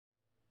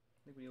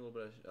I think we need a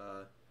little bit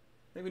of.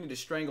 I think we need to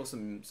strangle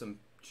some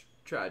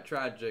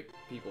tragic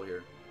people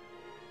here.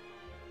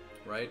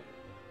 Right?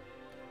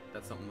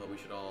 That's something that we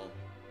should all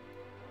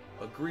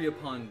agree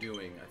upon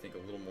doing. I think a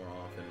little more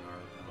often in our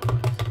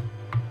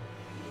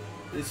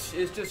lives.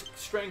 It's just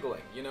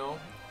strangling, you know.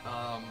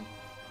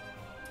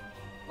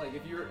 Like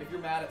if you're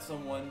mad at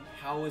someone,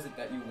 how is it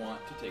that you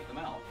want to take them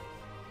out,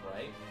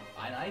 right?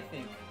 And I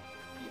think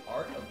the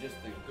art of just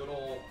the good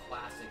old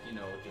classic, you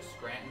know, just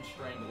Scranton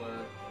Strangler,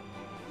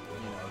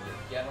 you know,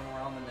 just get them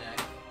around the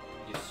neck,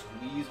 you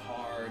squeeze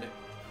hard,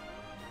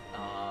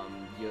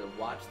 you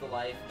watch the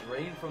life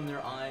drain from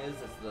their eyes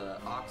as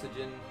the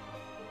oxygen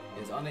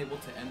is unable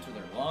to enter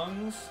their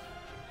lungs,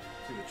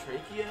 through the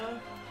trachea,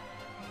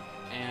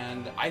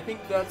 and I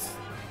think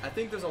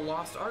there's a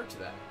lost art to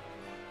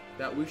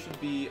that we should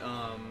be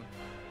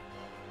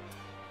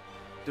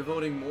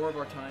devoting more of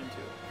our time to.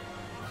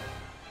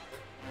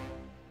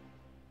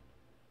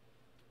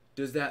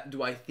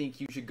 Do I think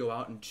you should go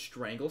out and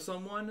strangle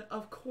someone?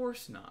 Of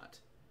course not.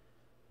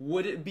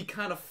 Would it be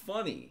kind of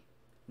funny?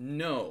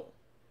 No.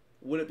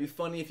 Would it be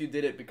funny if you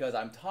did it because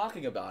I'm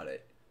talking about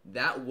it?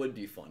 That would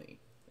be funny,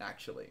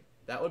 actually.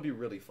 That would be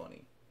really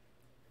funny.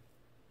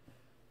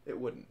 It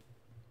wouldn't.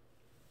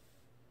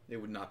 It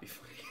would not be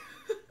funny.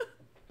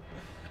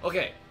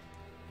 Okay.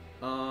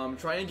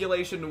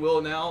 Triangulation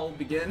will now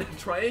begin.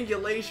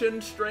 Triangulation,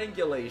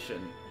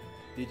 strangulation.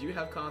 Did you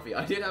have coffee?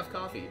 I did have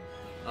coffee.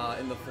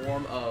 In the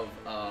form of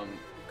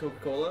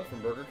Coca-Cola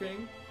from Burger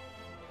King.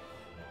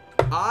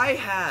 I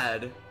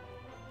had...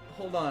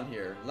 Hold on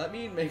here. Let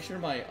me make sure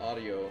my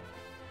audio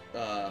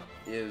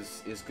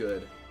is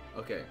good.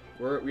 Okay,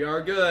 we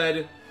are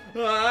good.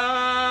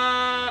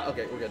 Ah!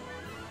 Okay, we're good.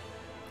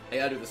 I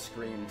gotta do the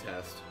scream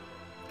test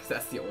because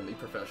that's the only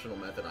professional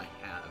method I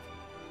have.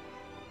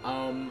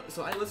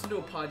 So I listened to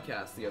a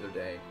podcast the other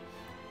day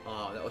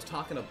that was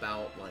talking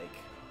about like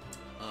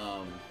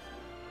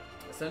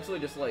essentially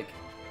just like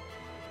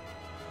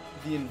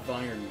the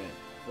environment,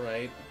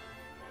 right?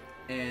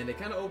 And it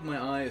kind of opened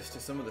my eyes to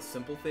some of the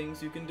simple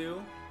things you can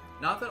do.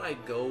 Not that I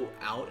go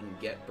out and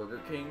get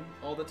Burger King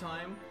all the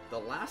time. The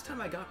last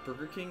time I got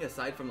Burger King,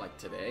 aside from like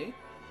today,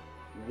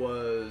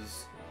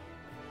 was...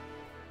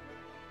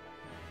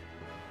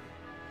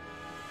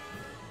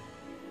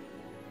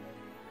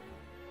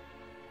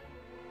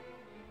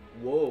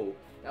 Whoa,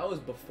 that was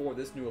before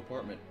this new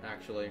apartment,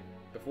 actually.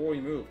 Before we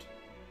moved.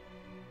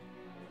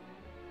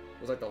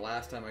 It was like the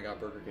last time I got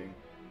Burger King.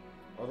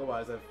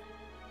 Otherwise,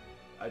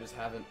 I just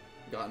haven't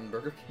gotten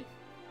Burger King.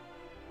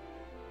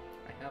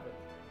 I haven't.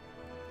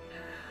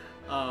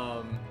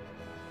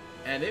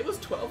 And it was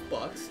 12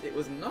 bucks. It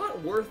was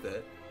not worth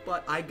it,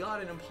 but I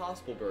got an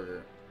Impossible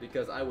Burger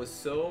because I was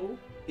so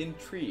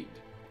intrigued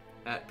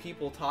at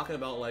people talking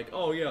about like,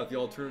 oh yeah, the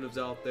alternatives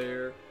out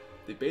there,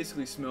 they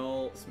basically they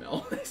smell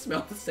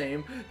the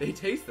same, they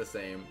taste the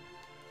same.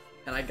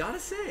 And I gotta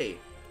say,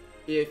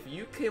 if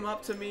you came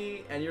up to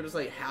me and you're just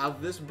like,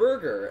 have this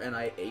burger, and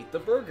I ate the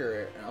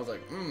burger, and I was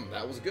like,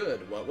 that was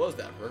good. What was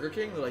that, Burger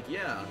King? They're like,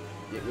 yeah,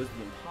 it was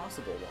the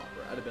Impossible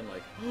Whopper. I'd have been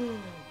like,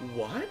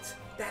 what?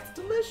 That's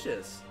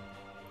delicious.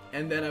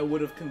 And then I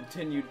would have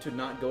continued to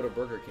not go to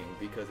Burger King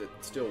because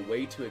it's still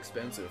way too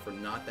expensive for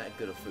not that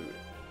good of food.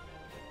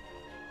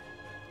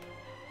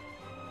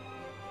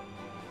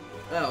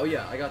 Oh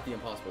yeah, I got the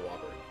Impossible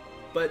Whopper.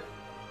 But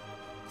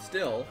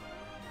still,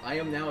 I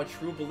am now a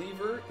true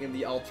believer in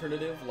the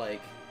alternative,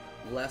 like,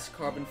 less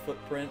carbon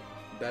footprint,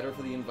 better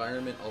for the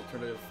environment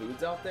alternative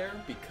foods out there.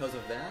 Because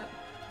of that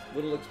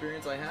little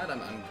experience I had,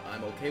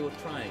 I'm okay with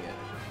trying it.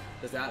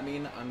 Does that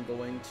mean I'm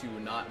going to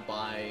not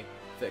buy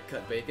thick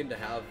cut bacon to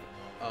have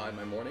in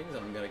my mornings,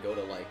 and I'm gonna go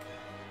to like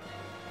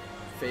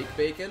fake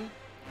bacon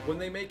when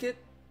they make it?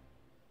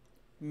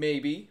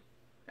 Maybe.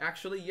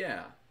 Actually,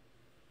 yeah.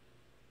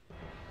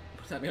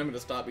 Does that mean I'm gonna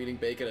stop eating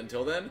bacon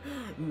until then?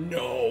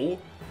 No!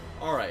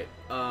 Alright,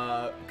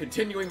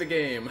 continuing the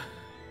game.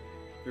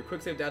 Your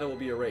quick save data will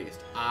be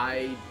erased.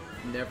 I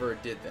never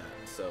did that,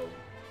 so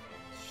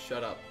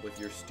shut up with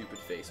your stupid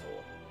face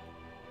hole.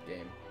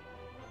 Game.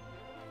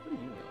 What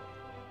do you know?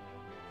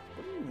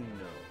 What do you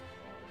know?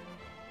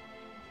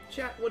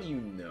 Chat, what do you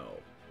know?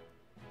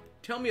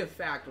 Tell me a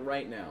fact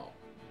right now.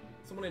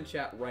 Someone in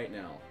chat right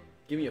now.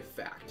 Give me a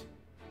fact.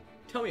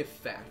 Tell me a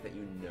fact that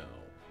you know.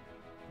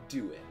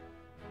 Do it.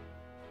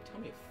 Tell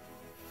me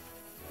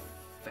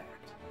a fact.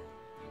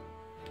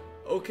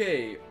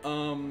 Okay,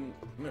 I'm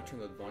gonna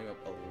turn the volume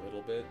up a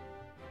little bit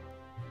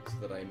so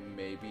that I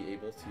may be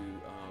able to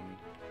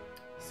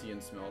see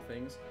and smell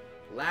things.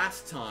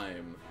 Last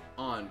time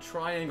on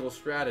Triangle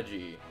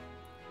Strategy,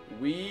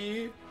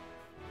 we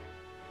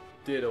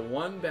did a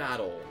one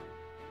battle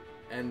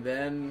and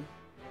then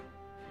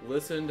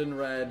listened and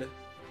read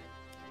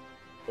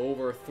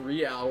over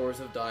 3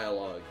 hours of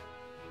dialogue.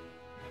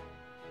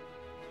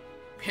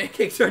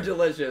 Pancakes are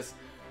delicious.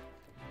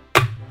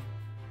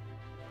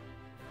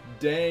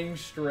 Dang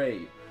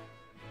straight.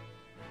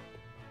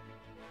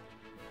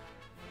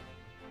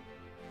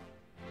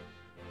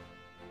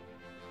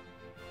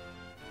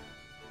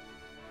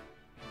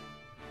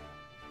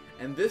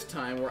 And this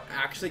time, we're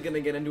actually going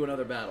to get into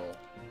another battle.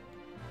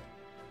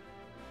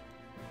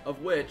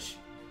 Of which,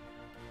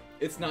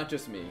 it's not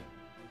just me.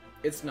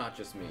 It's not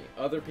just me.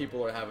 Other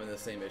people are having the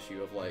same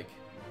issue of, like,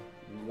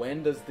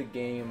 when does the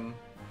game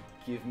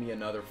give me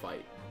another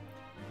fight?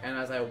 And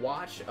as I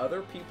watch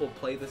other people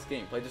play this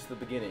game, play just the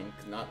beginning,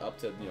 not up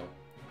to, you know,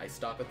 I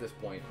stop at this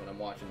point when I'm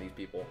watching these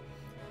people.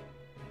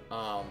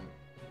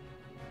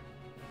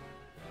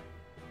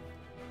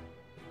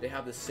 They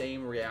have the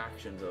same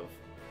reactions of,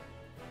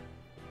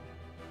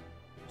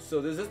 so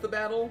is this the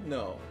battle?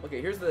 No.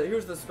 Okay, here's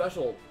the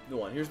special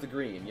one. Here's the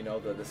green, you know,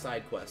 the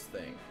side quest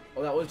thing.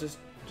 Oh, that was just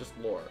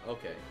lore.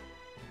 Okay.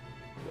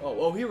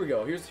 Oh, here we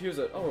go. Here's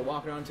a, oh, we're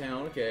walking around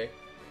town. Okay.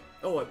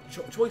 Oh,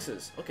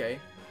 choices. Okay.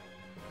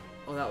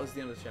 Oh, that was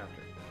the end of the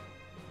chapter.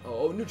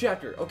 Oh, new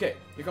chapter. Okay,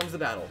 here comes the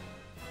battle.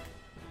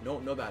 No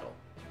battle.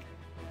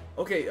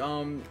 Okay,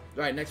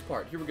 right, next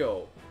part. Here we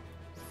go.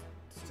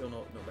 Still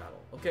no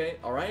battle. Okay,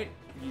 alright.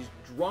 He's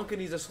drunk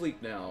and he's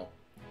asleep now.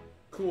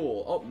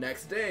 Cool. Oh,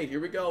 next day. Here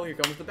we go. Here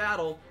comes the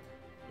battle.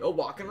 Oh,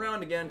 walking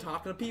around again,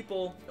 talking to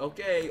people.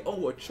 Okay.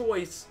 Oh, a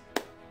choice.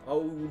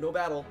 Oh, no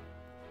battle.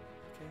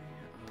 Okay,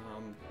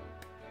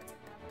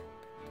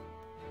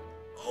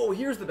 oh,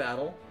 here's the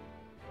battle.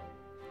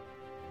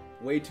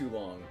 Way too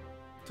long.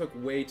 Took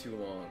way too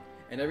long.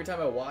 And every time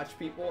I watch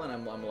people and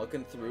I'm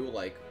looking through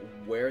like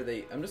where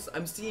they,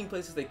 I'm seeing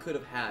places they could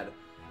have had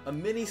a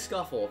mini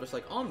scuffle, just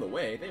like on the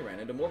way they ran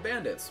into more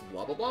bandits,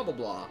 blah blah blah blah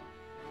blah.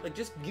 Like,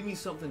 just give me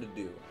something to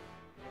do.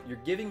 You're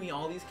giving me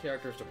all these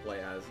characters to play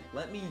as.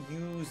 Let me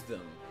use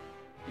them.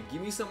 You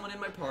give me someone in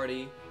my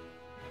party.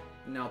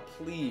 Now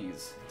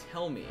please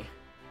tell me.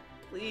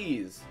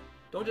 Please.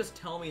 Don't just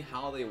tell me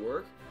how they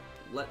work.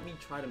 Let me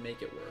try to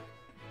make it work.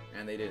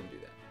 And they didn't do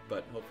that.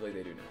 But hopefully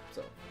they do now.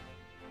 So,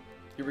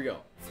 here we go.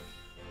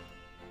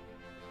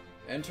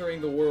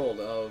 Entering the world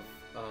of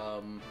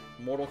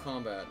Mortal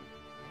Kombat.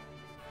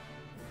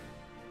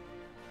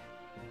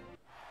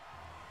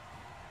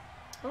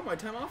 Oh, my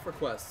time off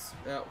requests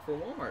for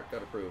Walmart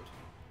got approved.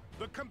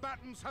 The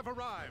combatants have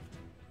arrived,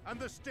 and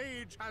the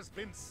stage has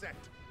been set.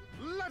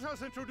 Let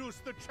us introduce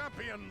the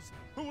champions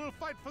who will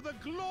fight for the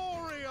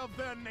glory of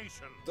their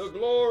nation. The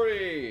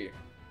glory!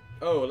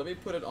 Oh, let me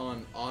put it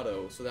on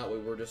auto, so that way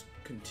we're just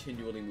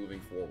continually moving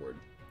forward.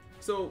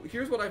 So,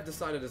 here's what I've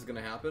decided is going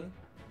to happen.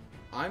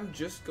 I'm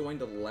just going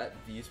to let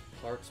these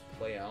parts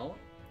play out,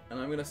 and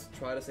I'm going to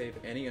try to save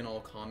any and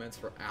all comments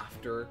for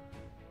after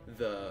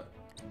the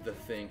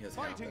thing has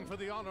happened. Fighting for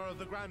the honor of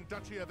the Grand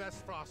Duchy of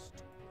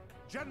Esfrost,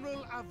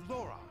 General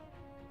Avlora.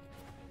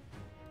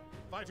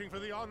 Fighting for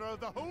the honor of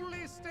the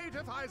Holy State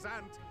of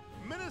Hyzant,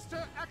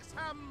 Minister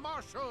Exham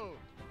Marshal.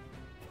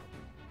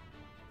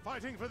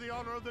 Fighting for the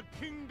honor of the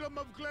Kingdom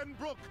of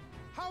Glenbrook,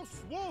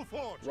 House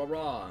Wolford.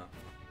 Rah-rah.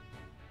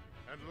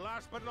 And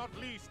last but not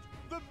least,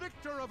 the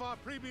victor of our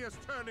previous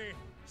tourney,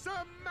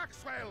 Sir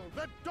Maxwell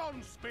the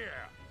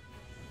Dawnspear.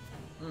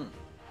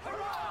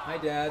 Hi,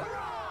 Dad.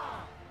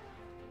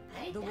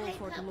 The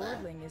Wolford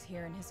Lordling is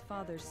here in his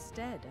father's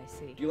stead, I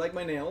see. Do you like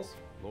my nails?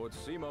 Lord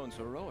Simon's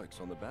heroics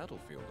on the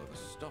battlefield are the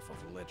stuff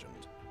of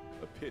legend.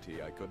 A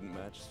pity I couldn't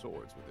match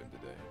swords with him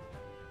today.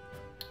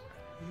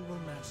 You will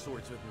match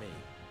swords with me.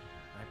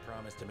 I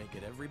promise to make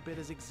it every bit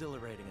as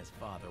exhilarating as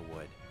Father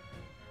would.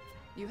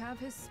 You have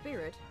his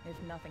spirit, if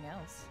nothing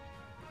else.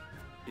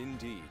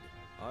 Indeed.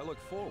 I look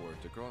forward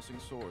to crossing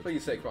swords.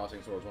 Please say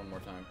crossing swords one more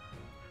time.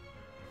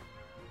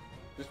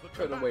 Just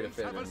try to way to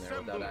fit it in there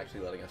without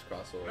actually letting us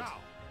cross swords. Now,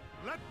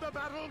 let the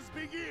battles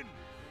begin.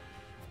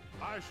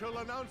 I shall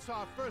announce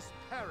our first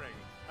pairing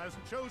as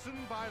chosen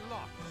by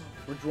lot.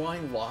 We're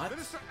drawing lots?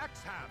 Minister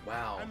Exham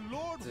Wow. and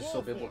Lord This is so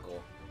Wolford.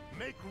 biblical.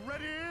 Make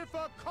ready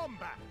for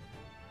combat.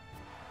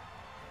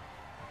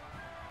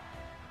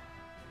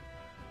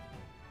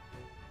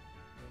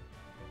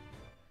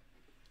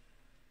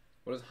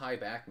 What does high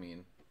back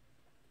mean?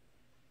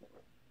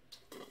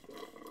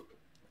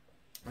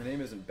 My name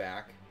isn't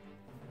Back.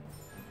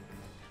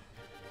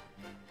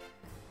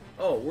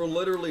 Oh, we're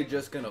literally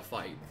just gonna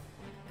fight.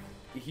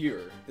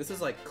 Here. This is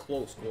like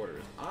close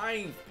quarters.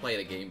 I've played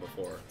a game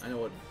before. I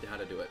know how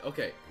to do it.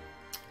 Okay.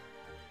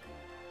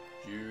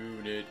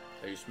 Unit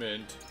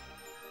placement.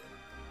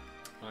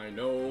 I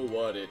know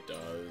what it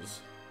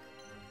does.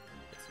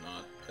 It's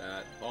not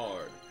that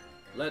hard.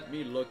 Let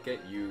me look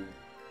at you.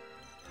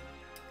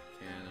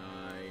 Can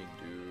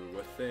I do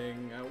a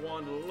thing? I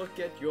want to look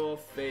at your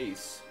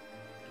face.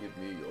 Give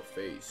me your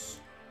face.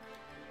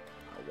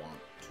 I want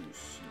to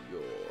see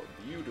your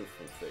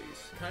beautiful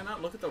face. Can I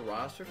not look at the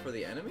roster for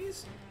the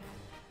enemies?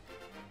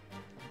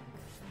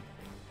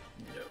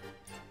 No.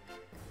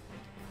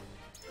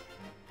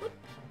 What?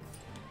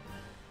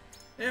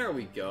 There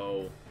we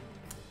go.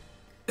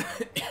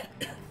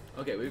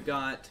 Okay, we've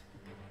got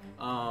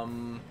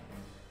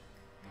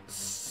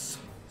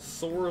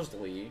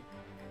Sorsley,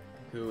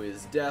 who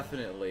is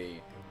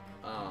definitely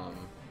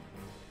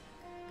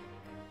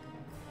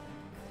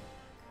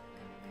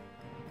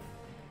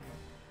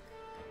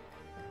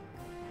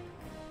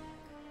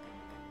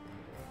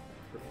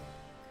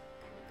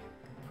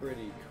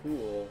pretty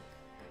cool.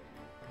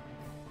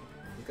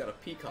 He's got a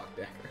peacock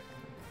dagger.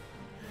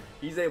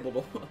 He's able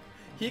to...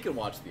 he can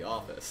watch The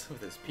Office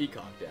with his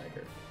peacock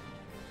dagger.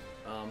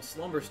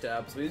 Slumber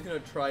stab, so he's gonna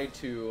try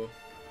to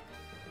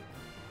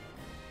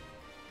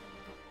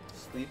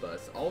sleep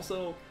us.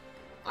 Also,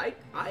 I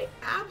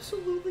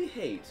absolutely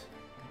hate.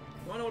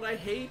 You wanna know what I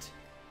hate?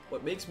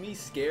 What makes me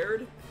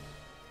scared?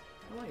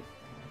 Oh, wait.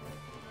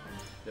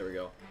 There we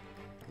go.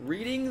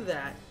 Reading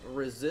that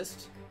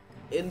resist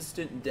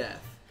instant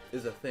death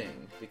is a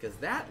thing, because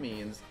that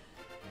means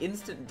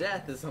instant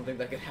death is something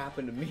that could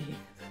happen to me.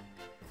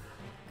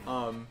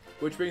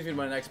 Which brings me to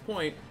my next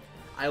point.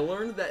 I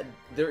learned that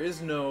there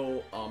is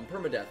no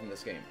permadeath in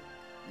this game.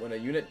 When a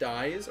unit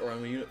dies or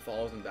when a unit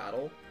falls in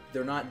battle,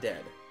 they're not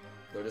dead.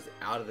 They're just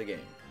out of the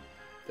game.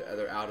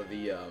 They're out of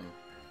the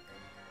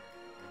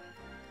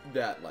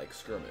that like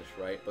skirmish,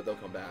 right? But they'll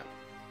come back,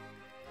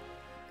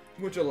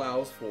 which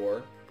allows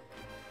for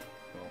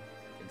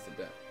instant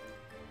death,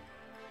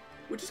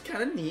 which is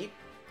kind of neat.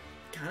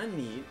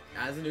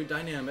 As a new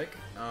dynamic.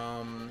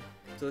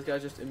 So this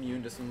guy's just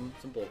immune to some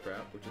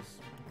bullcrap, which is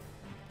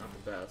not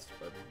the best,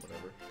 but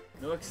whatever.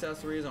 No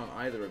accessories on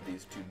either of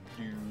these two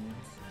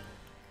dudes.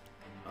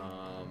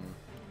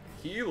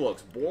 He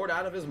looks bored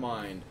out of his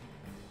mind.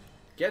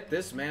 Get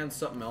this man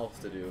something else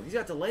to do. He's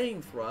got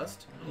delaying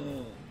thrust.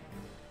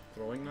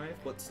 Throwing knife?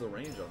 What's the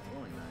range on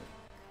throwing knife?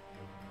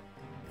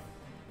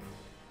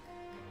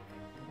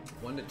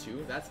 1 to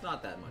 2? That's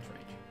not that much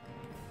range.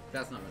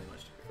 That's not really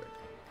much to predict.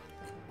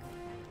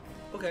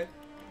 Okay.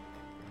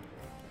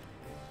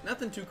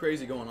 Nothing too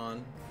crazy going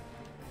on.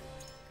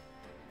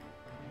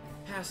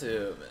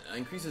 Passive.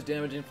 Increases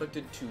damage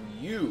inflicted to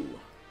you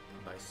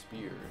by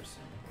spears.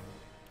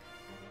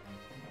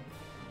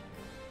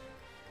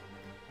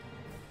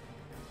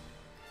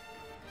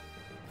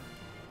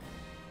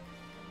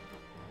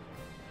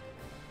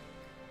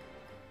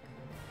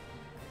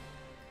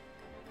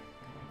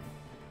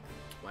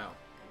 Wow.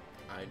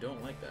 I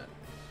don't like that.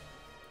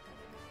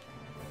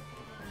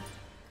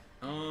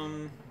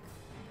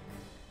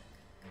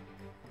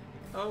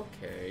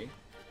 Okay.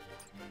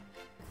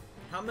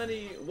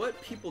 What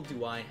people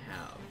do I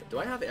have? Do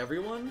I have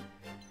everyone?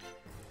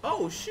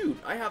 Oh, shoot,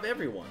 I have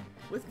everyone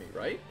with me,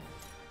 right?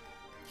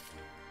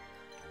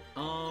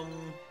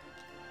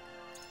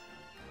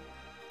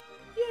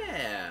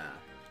 Yeah.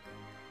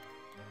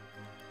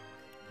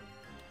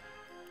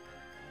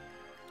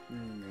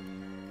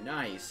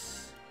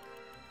 Nice.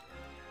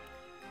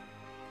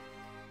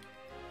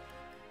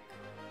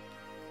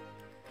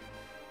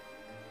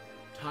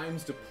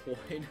 Times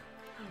deployed.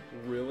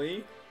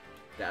 Really?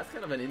 That's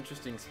kind of an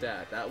interesting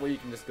stat. That way you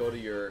can just go to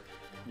your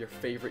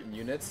favorite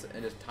units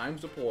and just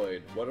times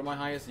deployed. What are my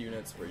highest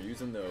units? We're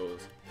using those.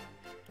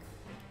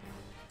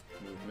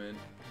 Movement.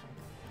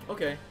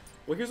 Okay.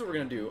 Well, here's what we're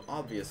gonna do.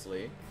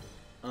 Obviously,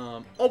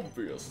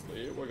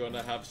 we're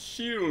gonna have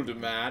Shield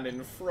Man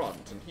in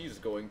front, and he's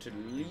going to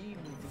lead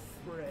the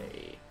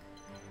fray.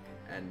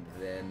 And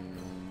then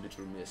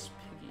Little Miss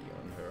Piggy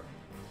on her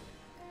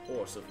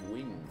horse of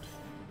winged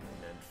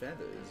and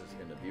feathers is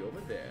gonna be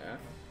over there.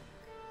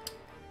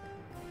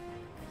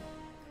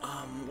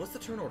 What's the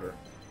turn order?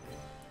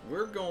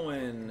 We're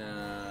going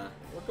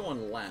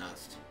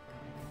last.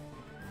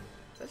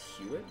 Is that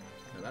Hewitt?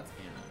 No, that's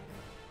Anna.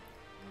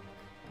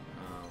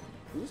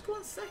 Who's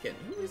going second?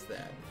 Who is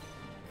that?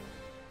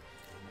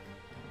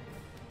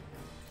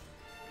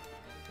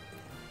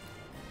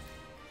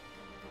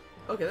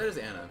 Okay, that is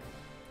Anna.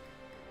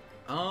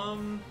 I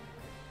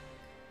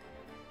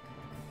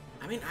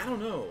mean, I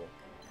don't know.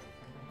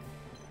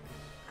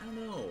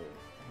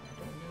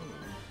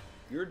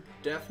 You're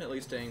definitely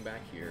staying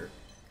back here.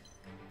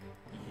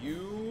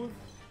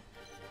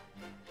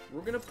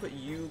 We're gonna put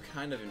you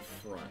kind of in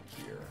front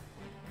here.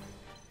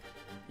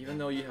 Even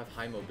though you have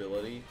high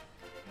mobility,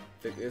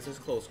 this is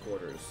close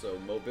quarters, so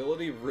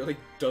mobility really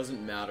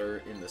doesn't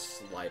matter in the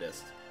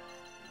slightest.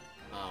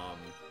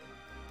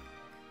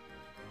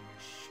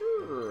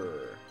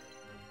 Sure.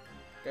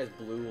 Guy's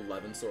blue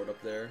 11 sword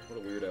up there. What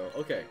a weirdo.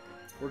 Okay,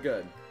 we're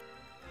good.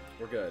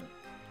 We're good.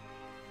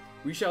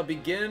 We shall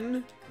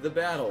begin the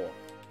battle.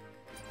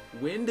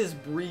 Wind is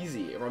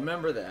breezy.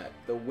 Remember that.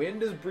 The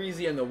wind is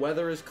breezy and the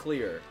weather is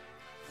clear.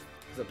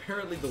 Because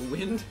apparently the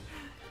wind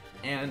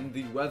and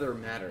the weather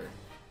matter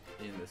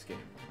in this game.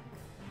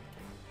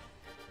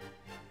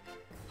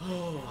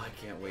 Oh, I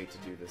can't wait to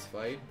do this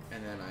fight.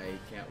 And then I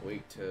can't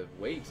wait to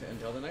wait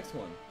until the next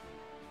one.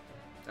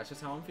 That's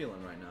just how I'm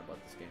feeling right now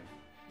about this game.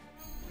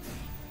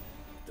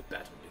 The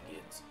battle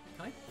begins.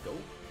 Can I go?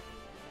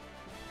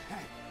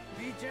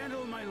 Be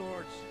gentle, my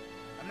lords.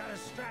 I'm not as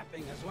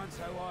strapping as once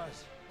I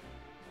was.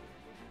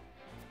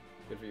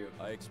 Good for you.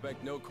 I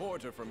expect no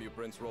quarter from you,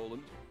 Prince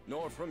Roland,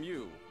 nor from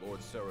you,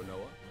 Lord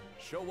Serenoa.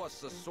 Show us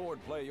the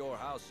swordplay your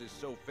house is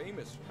so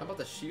famous for. How about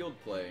the shield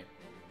play?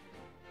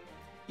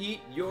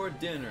 Eat your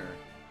dinner.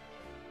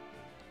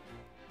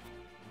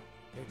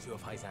 You're two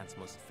of Hyzant's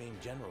most famed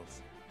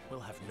generals. We'll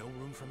have no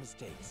room for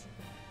mistakes.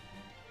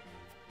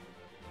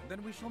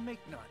 Then we shall make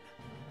none.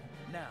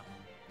 Now,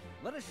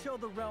 let us show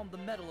the realm the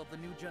mettle of the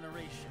new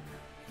generation.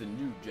 The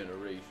new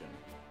generation.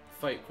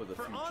 fight for the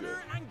For future.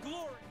 honor and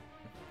glory.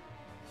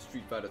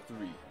 Street Fighter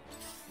 3.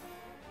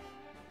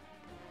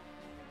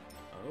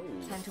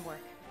 Oh. Time to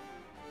work.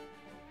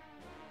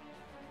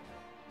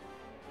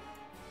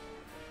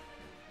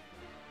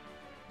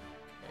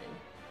 Okay.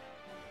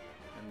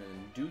 And then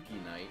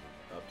Dookie Knight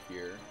up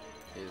here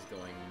is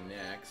going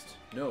next.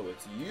 No,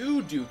 it's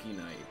you, Dookie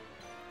Knight.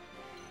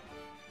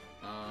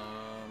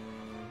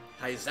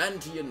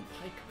 Byzantian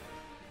Pikeman.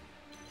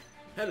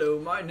 Hello,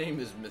 my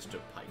name is Mr.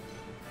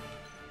 Pikeman.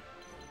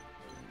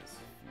 As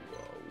you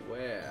are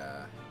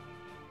aware.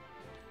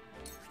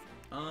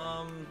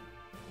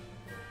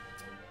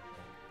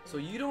 So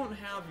you don't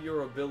have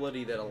your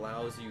ability that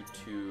allows you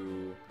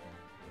to,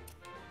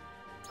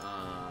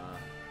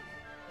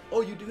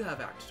 oh, you do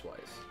have Act Twice.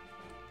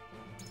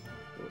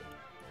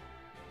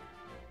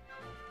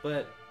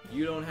 But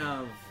you don't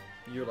have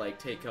your, like,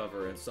 take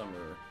cover and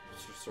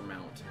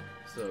surmount.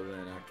 So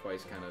then Act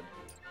Twice kind of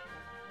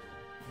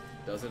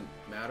doesn't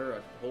matter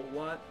a whole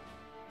lot.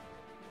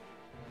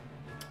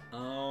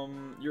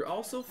 You're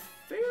also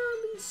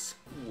fairly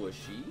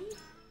squishy.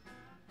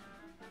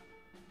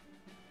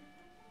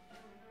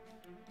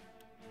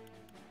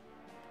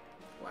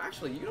 Well,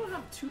 actually, you don't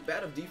have too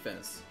bad of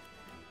defense.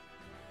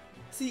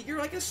 See, you're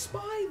like a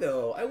spy,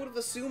 though. I would have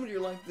assumed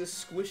you're like this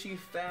squishy,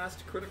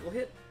 fast, critical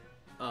hit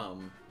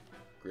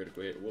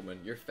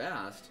woman. You're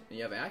fast, and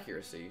you have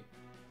accuracy.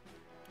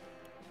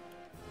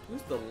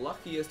 Who's the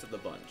luckiest of the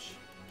bunch?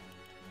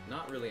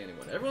 Not really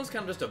anyone. Everyone's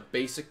kind of just a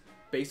basic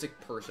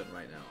person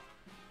right now.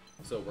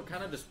 So we're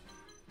kind of just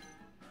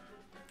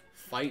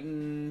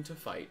fighting to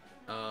fight.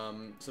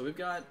 So we've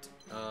got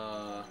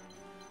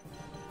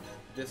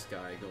this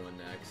guy going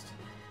next,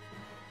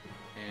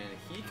 and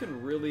he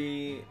can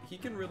really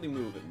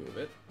move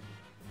it.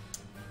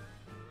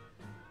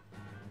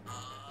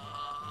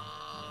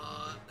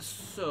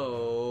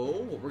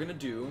 So what we're gonna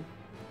do,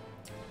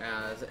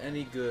 as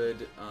any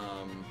good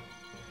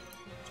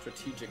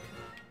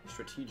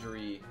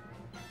strategery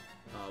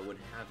would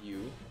have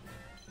you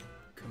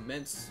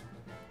commence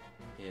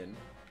in.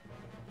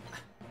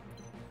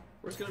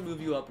 We're just gonna move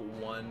you up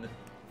one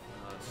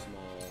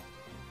small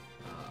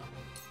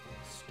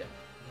step.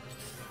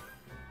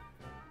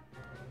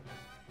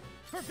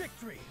 For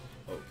victory.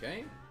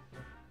 Okay.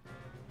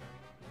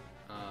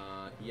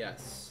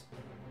 Yes.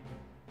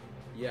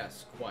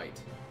 Yes,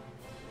 quite.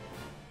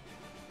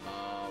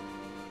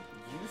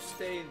 You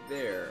stay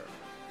there.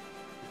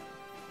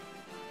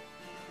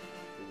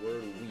 The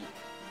word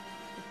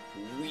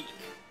weak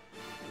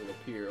will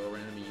appear over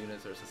enemy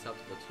units that are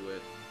susceptible to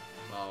it,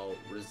 while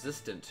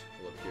resistant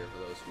will appear for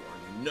those who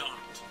are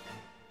not.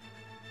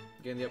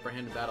 Gain the upper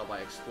hand in battle by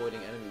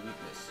exploiting enemy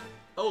weakness.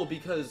 Oh,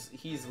 because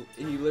he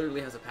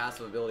literally has a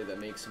passive ability that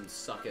makes him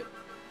suck at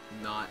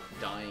not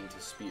dying to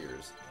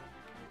spears.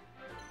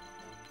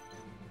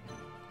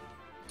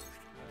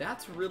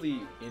 That's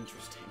really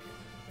interesting.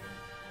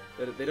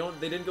 That they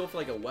didn't go for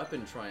like a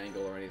weapon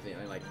triangle or anything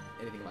like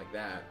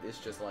that. It's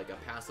just like a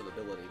passive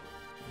ability,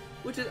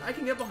 which is I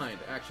can get behind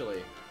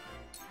actually.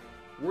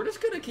 We're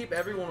just gonna keep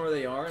everyone where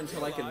they are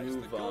until I can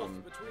move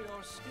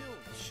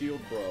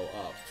Shield Bro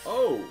up.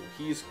 Oh,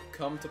 he's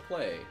come to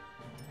play.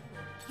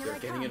 They're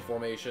getting in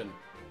formation.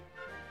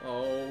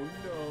 Oh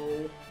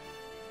no.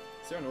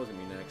 Sarah knows gonna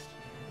be next,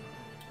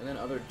 and then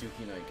other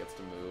Dookie Knight gets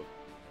to move.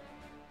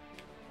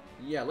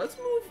 Yeah, let's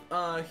move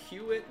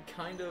Hewitt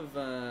kind of,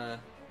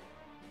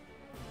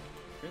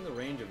 you're in the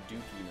range of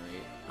Dookie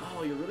Knight.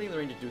 Oh, you're really in the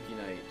range of Dookie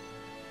Knight.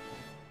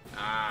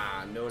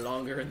 Ah, no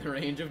longer in the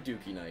range of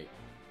Dookie Knight.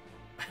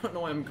 I don't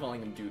know why I'm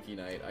calling him Dookie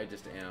Knight, I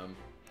just am.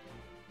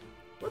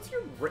 What's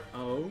your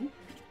oh,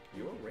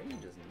 your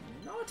range is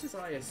not as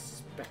I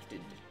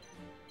expected.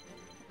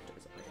 Not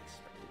as I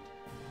expected.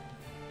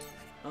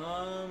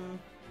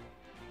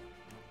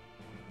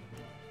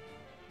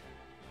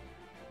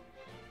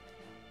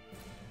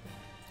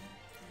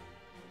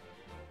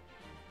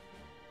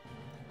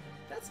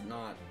 That's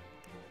not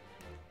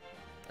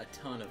a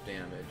ton of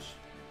damage.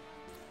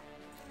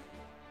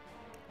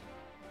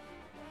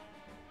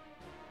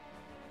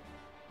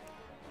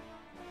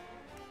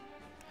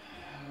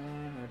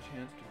 A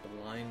chance to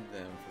blind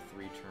them for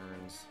 3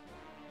 turns.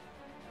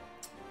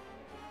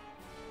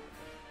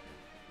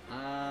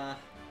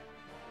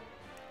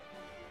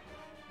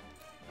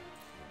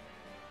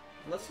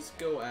 Let's just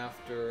go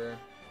after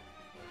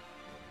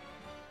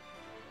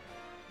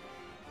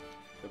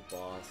the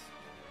boss.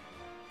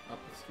 Oh,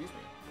 excuse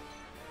me.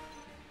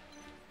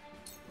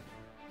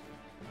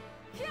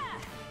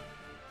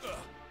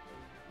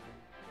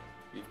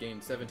 You've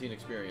gained 17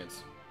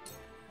 experience.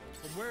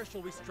 From where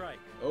shall we strike?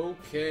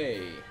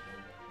 Okay.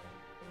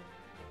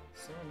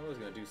 Someone knows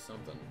gonna do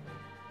something.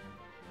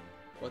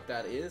 What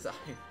that is, I'm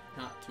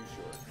not too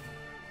sure.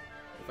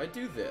 If I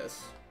do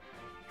this,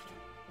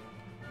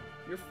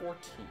 you're 14.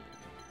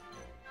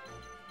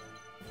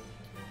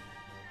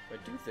 If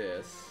I do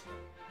this,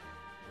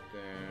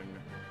 then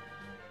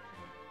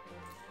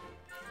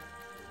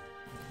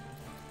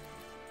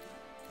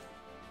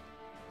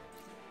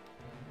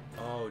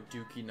oh,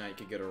 Dookie Knight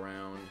could get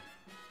around.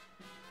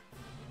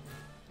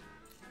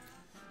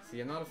 See,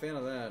 I'm not a fan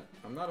of that.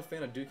 I'm not a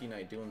fan of Dookie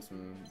Knight doing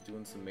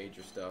some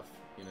major stuff,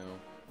 you know.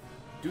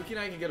 Dookie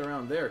Knight can get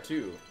around there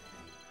too.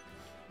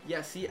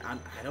 Yeah, see, I'm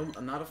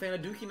not a fan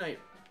of Dookie Knight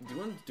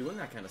doing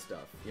that kind of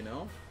stuff, you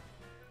know.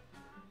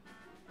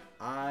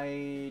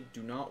 I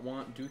do not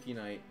want Dookie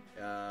Knight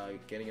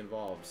getting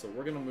involved, so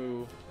we're gonna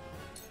move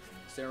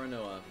Sarah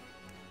Noah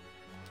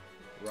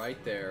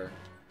right there.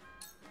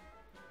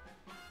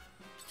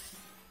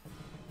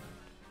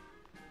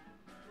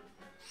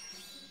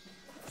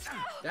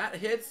 That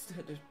hits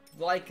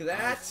like that.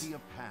 I see a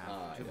path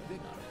I to do not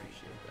victory.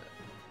 appreciate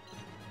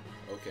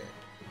that. Okay.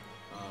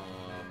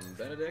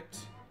 Benedict,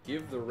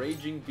 give the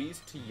raging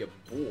beast to your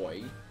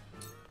boy.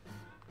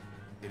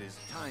 It is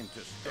time to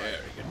There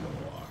strike. you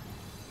are.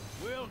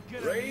 We'll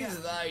get Raise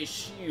thy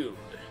shield.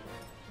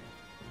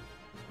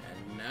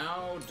 And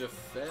now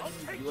defend I'll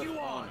take your you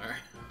on. honor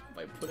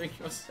by putting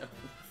yourself.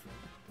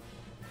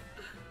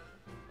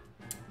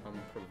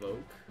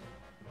 Provoke.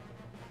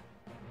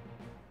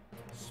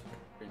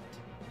 Sprint.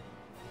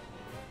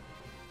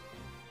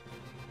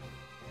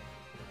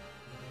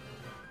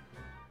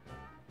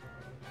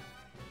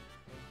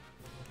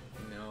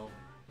 No.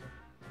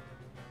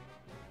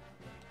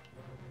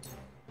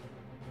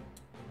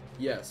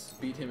 Yes,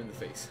 beat him in the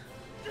face.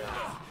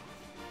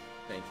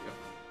 Thank you.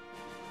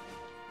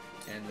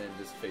 And then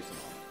just face him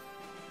off.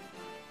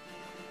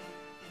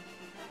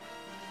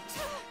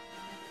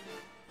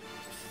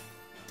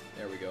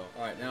 There we go.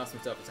 Alright, now some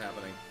stuff is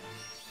happening.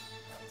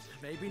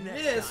 Maybe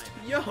next Missed!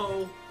 time.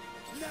 Yo!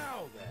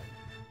 Now then.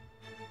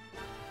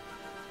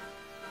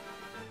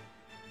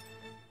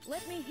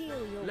 Let me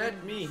heal your Let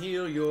wounds. me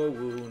heal your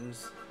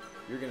wounds.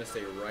 You're gonna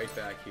stay right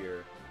back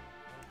here.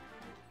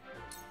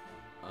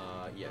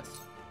 Yes.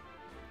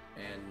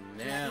 And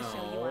Let me now, show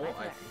you what I've I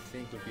learned.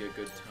 think would be a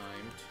good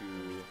time to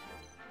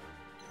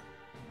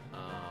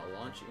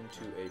launch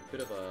into a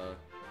bit of a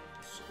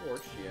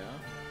scorch, yeah.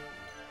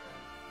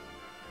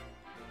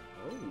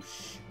 Oh,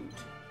 shoot.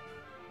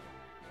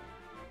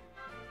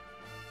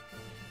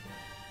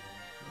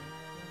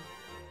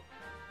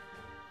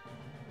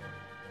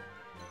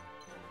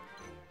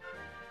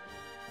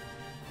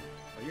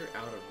 Oh, you're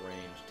out of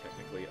range,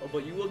 technically. Oh,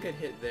 but you will get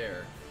hit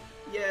there.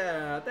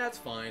 Yeah, that's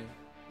fine.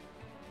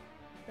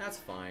 That's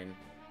fine.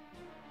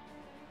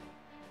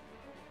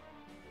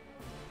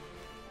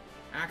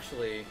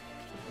 Actually,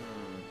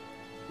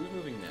 who's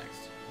moving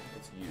next?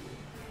 It's you.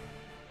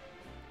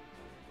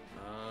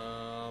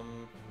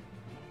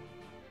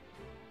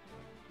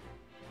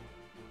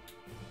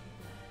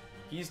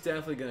 He's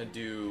definitely gonna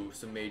do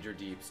some major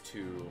deeps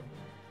to.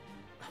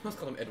 I almost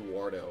call him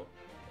Eduardo.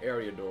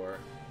 Ariador.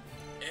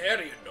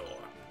 Ariador!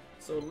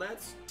 So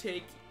let's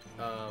take.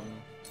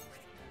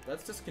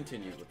 Let's just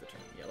continue with the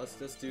turn. Yeah, let's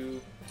just do.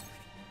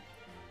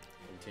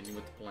 Continue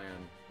with the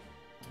plan.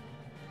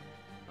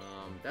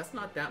 That's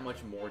not that much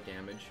more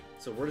damage,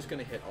 so we're just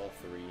gonna hit all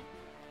three.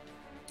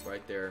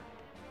 Right there.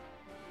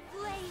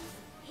 Flames,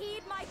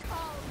 heed my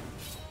call.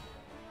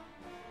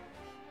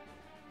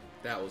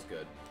 That was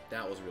good.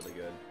 That was really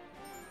good.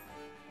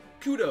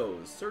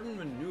 Kudos! Certain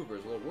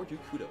maneuvers will award you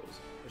kudos,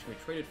 which can be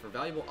traded for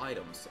valuable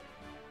items.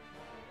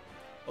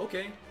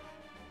 Okay.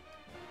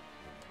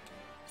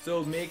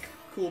 So make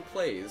cool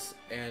plays,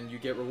 and you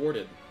get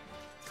rewarded.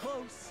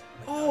 Close.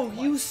 Oh,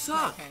 you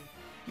suck! Okay.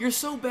 You're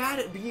so bad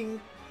at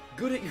being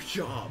good at your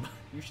job.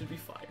 You should be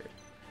fired.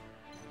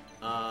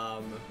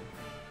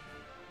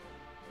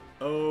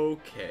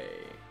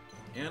 Okay.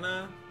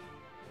 Anna,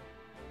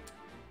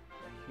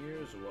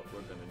 here's what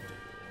we're gonna do.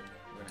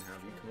 We're gonna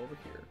have you come over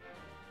here.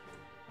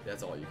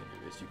 That's all you can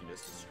do, is you can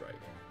just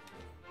strike.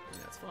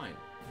 And that's fine.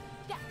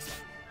 Yeah.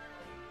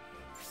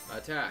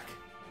 Attack.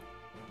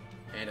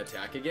 And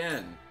attack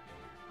again.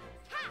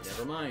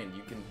 Never mind,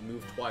 you can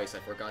move twice. I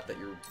forgot that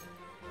you're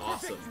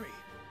awesome. Victory.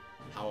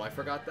 How I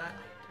forgot that?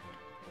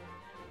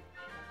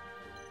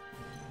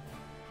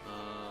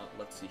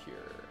 Let's see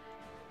here.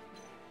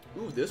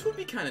 Ooh, this would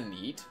be kind of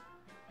neat.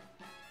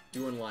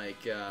 Doing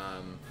like,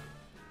 can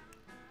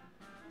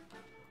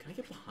I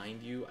get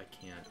behind you? I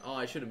can't. Oh,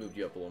 I should have moved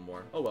you up a little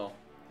more. Oh well.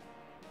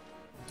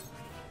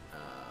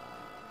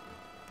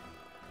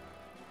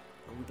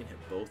 Oh, we can hit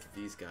both of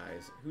these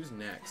guys. Who's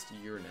next?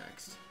 You're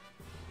next.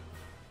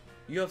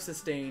 You have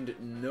sustained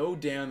no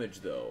damage,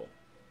 though,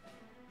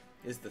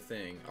 is the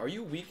thing. Are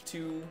you weak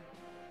to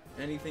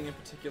anything in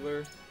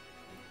particular?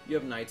 You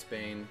have Knight's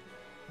Bane.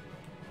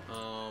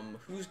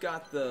 Who's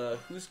got that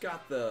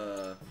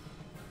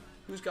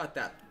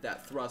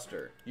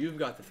thruster? You've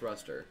got the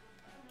thruster.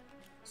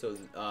 So,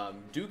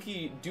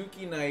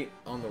 Dookie Knight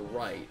on the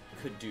right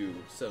could do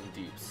some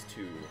deeps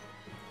to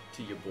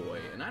your boy,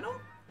 and I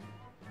don't,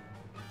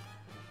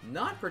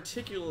 not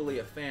particularly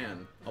a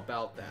fan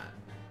about that.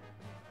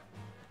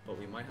 But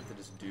we might have to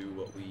just do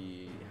what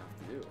we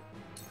have to do.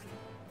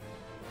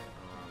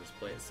 Just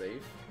play it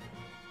safe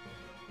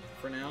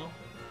for now.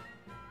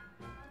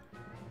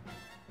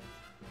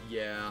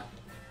 Yeah,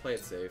 play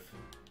it safe.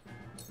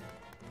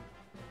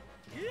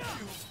 Yeah.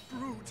 You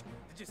brute.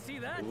 Did you see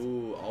that?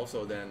 Ooh,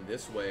 also then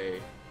this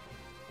way,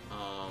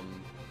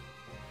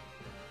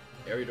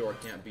 Area door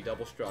can't be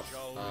double struck,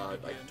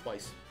 like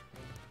twice.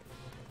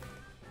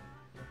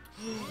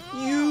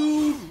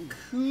 You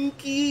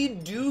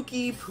kooky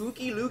dookie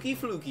pookie looky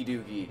fluky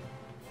dookie.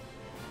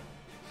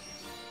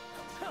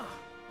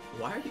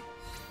 Why are you?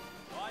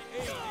 My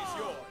aid is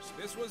yours.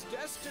 This was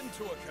destined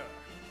to occur.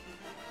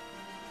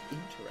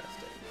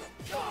 Interesting.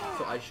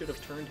 So I should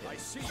have turned him. I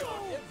see your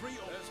every.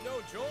 There's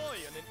no joy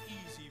in an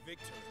easy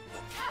victory.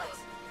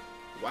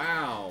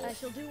 Wow. I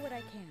shall do what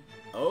I can.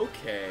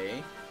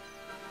 Okay.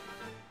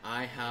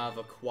 I have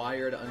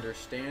acquired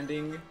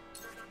understanding.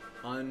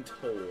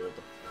 Untold.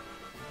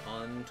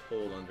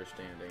 Untold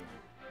understanding.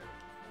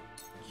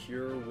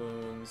 Cure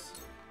wounds.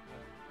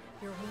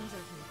 Your wounds are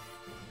healed.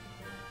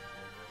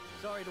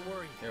 Sorry to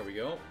worry. There we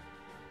go.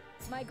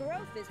 My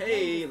growth is.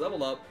 Hey,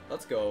 level up.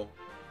 Let's go.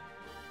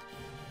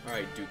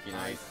 Alright, Dookie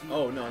Knight.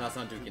 Oh, no, that's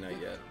not Dookie Knight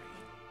yet.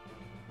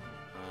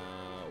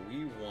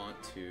 We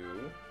want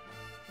to...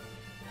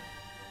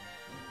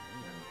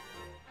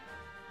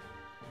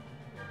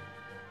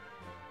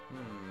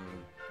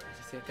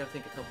 I gotta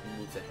think a couple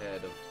moves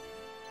ahead of...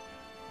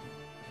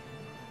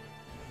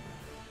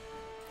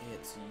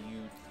 It's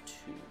you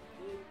two.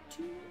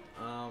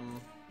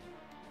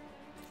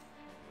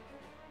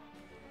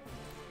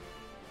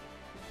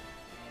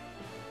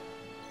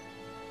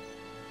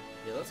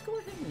 Yeah, let's go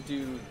ahead and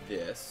do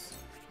this.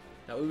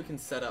 That way we can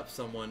set up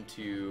someone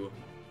to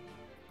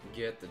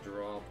get the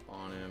drop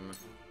on him.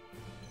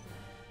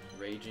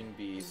 Raging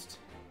Beast.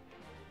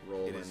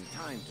 Rolling. It is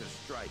time to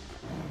strike.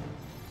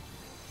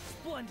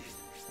 Splendid.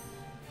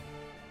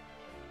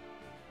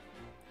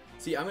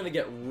 See, I'm gonna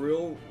get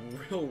real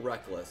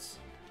reckless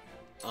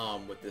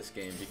with this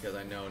game because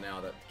I know now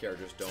that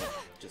characters don't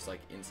just like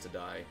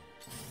insta-die.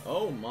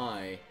 Oh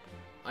my.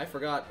 I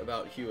forgot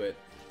about Hewitt.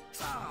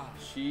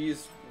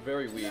 She's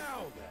very weak.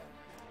 Now then.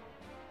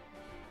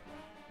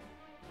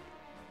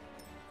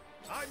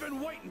 I've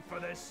been waiting for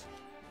this.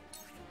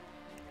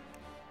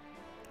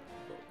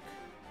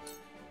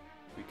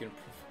 We can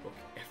provoke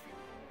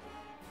everyone.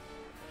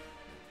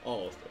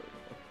 Almost everyone.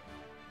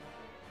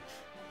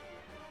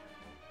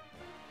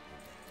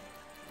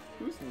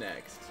 Who's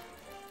next?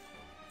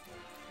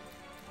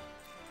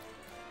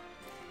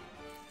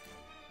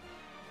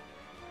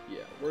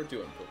 Yeah, we're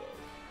doing provoke.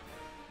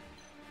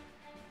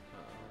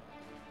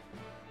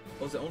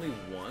 Oh, is it only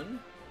one?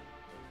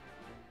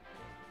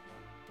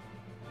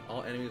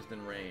 All enemies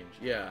within range.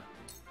 Yeah.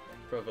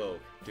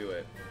 Provoke. Do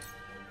it.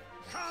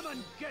 Come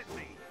and get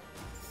me.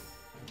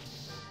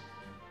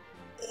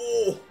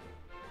 Oh!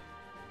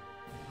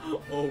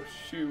 Oh,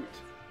 shoot.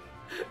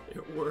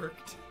 It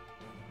worked.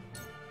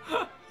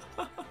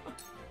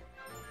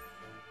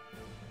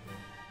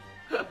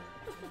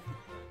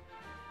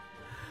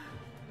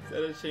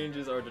 Set of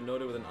changes are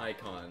denoted with an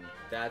icon.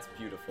 That's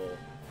beautiful.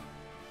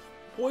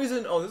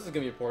 Poison! Oh, this is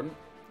gonna be important.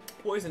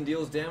 Poison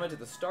deals damage at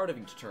the start of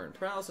each turn.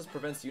 Paralysis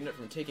prevents the unit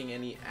from taking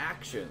any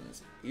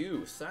actions.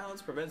 Ew.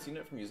 Silence prevents the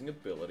unit from using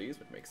abilities,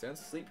 which makes sense.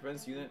 Sleep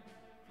prevents the unit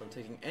from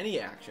taking any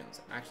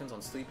actions. Actions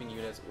on sleeping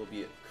units will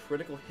be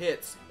critical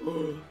hits.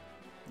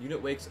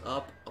 Unit wakes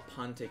up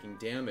upon taking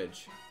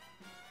damage.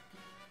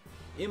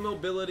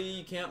 Immobility,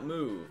 you can't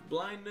move.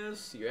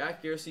 Blindness, your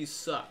accuracy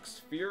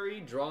sucks.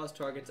 Fury draws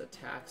target's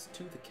attacks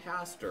to the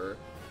caster,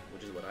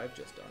 which is what I've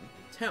just done.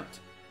 Tempt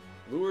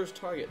lures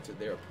target to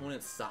their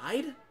opponent's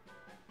side?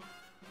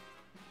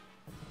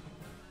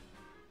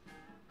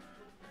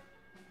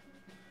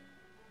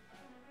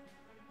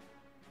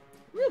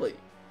 Really?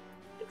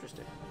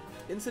 Interesting.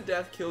 Instant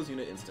death kills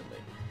unit instantly.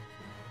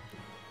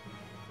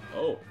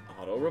 Oh,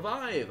 auto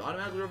revive.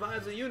 Automatically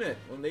revives a unit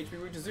when the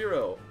HP reaches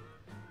 0.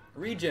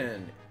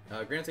 Regen.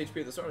 Grants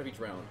HP at the start of each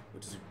round,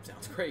 which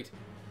sounds great.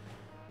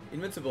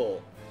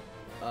 Invincible.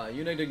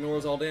 Unit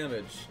ignores all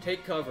damage.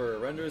 Take cover.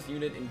 Renders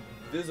unit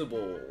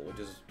invisible, which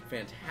is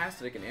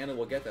fantastic, and Anna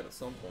will get that at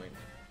some point.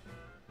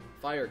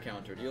 Fire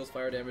counter. Deals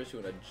fire damage to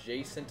an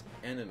adjacent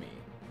enemy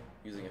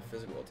using a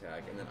physical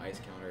attack, and then ice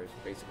counter is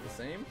basically the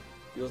same.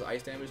 Deals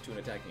ice damage to an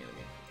attacking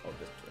enemy. Oh,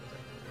 this to an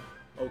attacking enemy.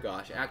 Oh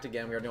gosh, act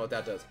again. We already know what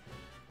that does.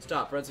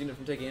 Stop. Prevents the unit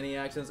from taking any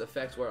actions.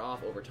 Effects wear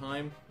off over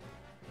time.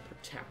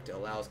 Protect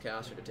allows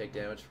caster to take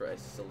damage for a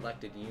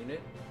selected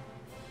unit.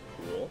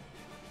 Cool.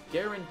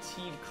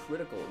 Guaranteed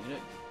critical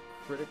unit.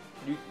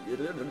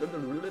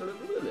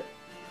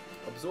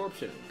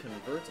 Absorption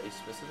converts a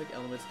specific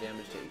element's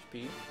damage to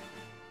HP.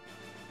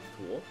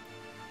 Cool.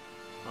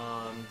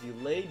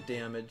 Delayed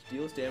damage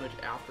deals damage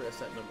after a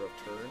set number of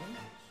turns.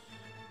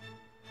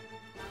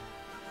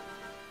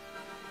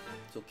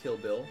 So Kill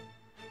Bill.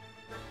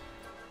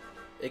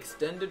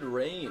 Extended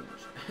range.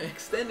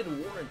 Extended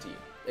warranty.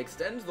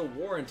 Extends the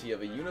warranty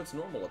of a unit's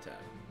normal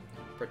attack.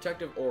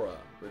 Protective aura.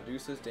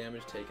 Reduces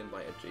damage taken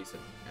by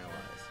adjacent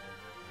allies.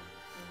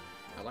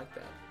 I like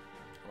that.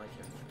 I like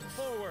it.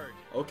 Forward.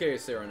 Okay,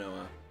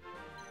 Serenoa.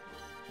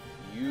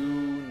 You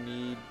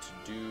need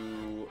to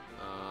do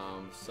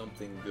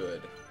something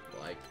good.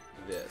 Like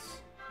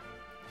this.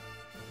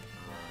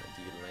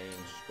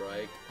 Delaying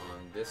strike on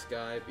this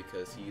guy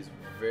because he's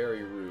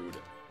very rude.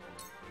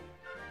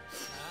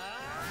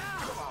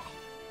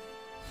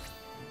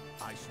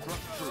 I struck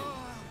true.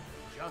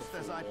 Just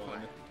as I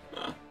planned.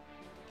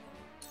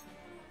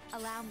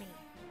 Allow me.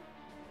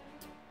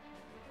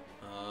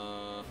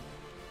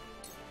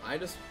 I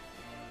just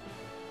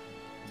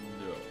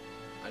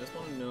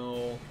want to know.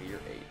 Okay, you're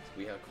 8.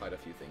 We have quite a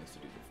few things to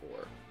do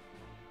before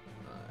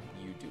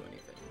you do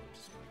anything, which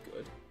is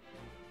good.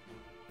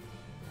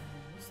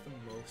 What's the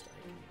most I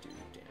can do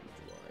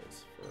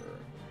damage-wise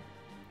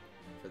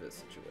for this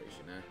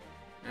situation?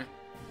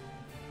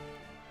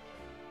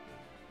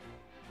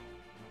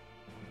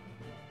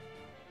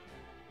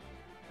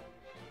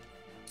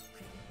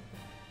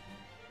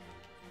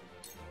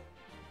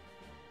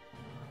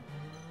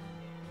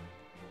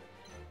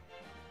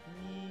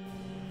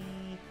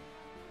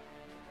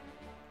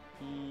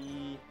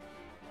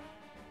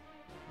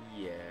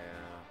 Yeah.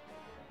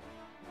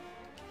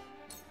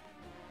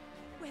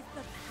 With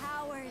the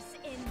powers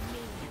in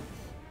me.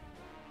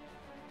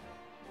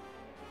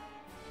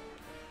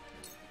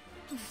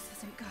 This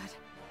isn't good.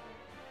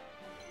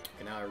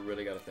 Okay, now I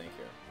really gotta think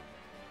here.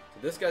 So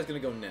this guy's gonna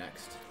go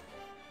next.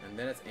 And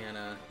then it's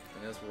Anna,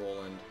 and then it's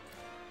Roland.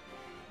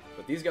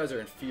 But these guys are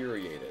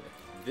infuriated.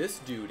 This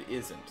dude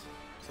isn't.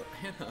 So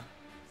Anna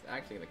is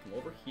actually gonna come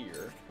over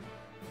here.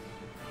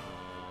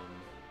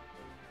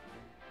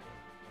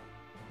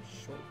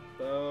 Short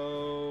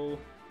bow.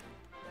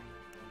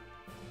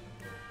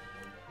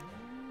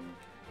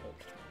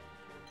 Okay.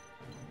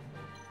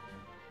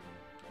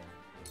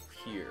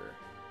 Here.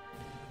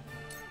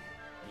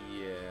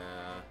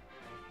 Yeah.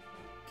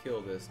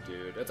 Kill this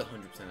dude. That's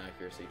 100%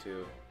 accuracy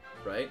too,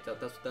 right?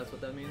 That's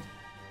what that means.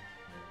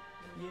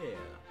 Yeah.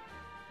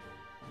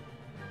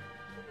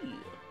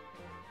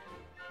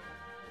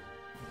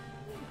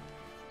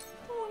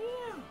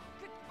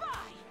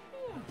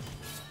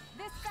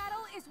 This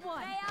battle is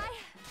won. May I?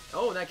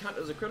 Oh, and that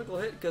counted as a critical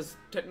hit because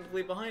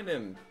technically behind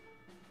him.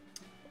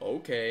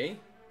 Okay.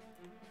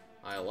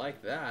 I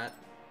like that.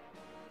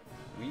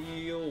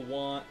 We'll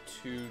want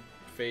to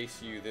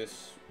face you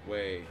this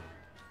way.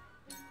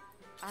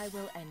 I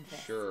will end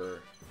this. Sure.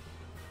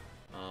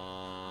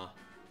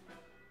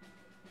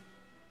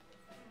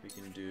 We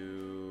can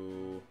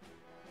do...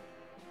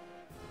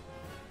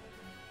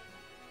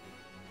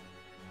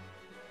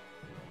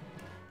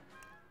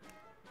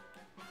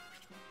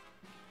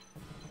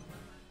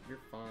 You're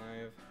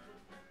 5.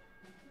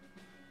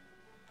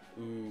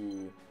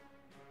 Ooh.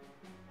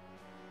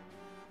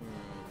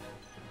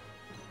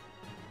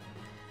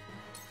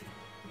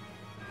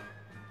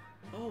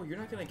 Oh, you're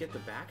not gonna get the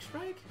back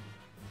strike?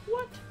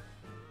 What?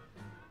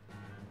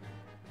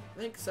 I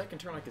think second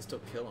turn I could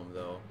still kill him,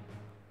 though.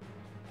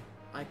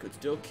 I could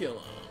still kill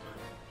him.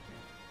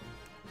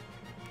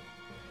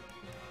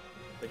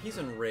 But he's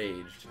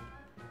enraged.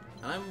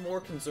 And I'm more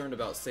concerned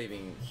about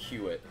saving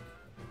Hewitt.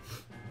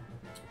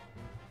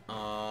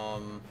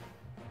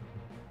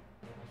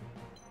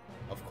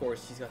 Of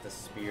course, he's got the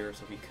spear,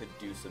 so he could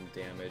do some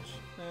damage.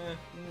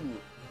 Ooh.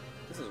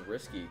 This is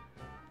risky.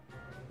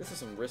 This is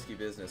some risky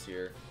business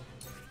here.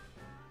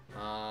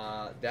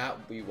 That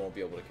we won't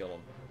be able to kill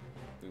him.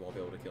 We won't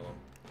be able to kill him.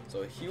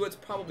 So Hewitt's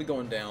probably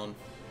going down,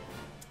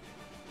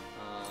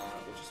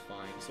 which is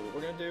fine. So what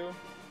we're gonna do,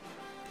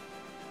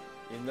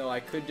 even though I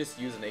could just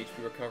use an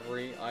HP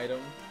recovery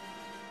item,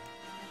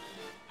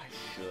 I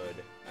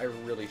should. I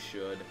really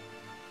should.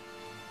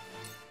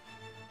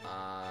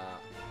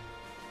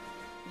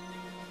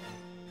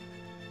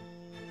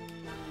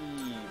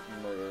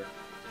 Murder,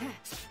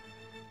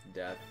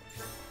 death,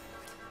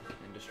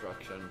 and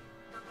destruction.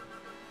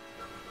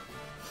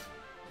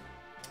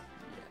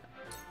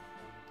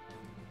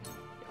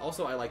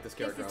 Also, I like this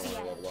character. I want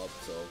to level up,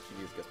 so she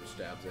needs to get some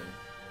stabs in.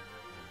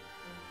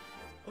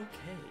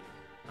 Okay.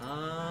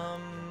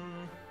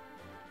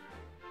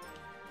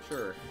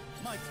 Sure.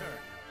 My turn.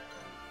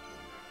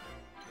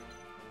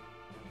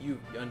 You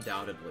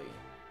undoubtedly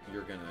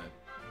you're gonna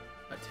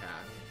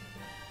attack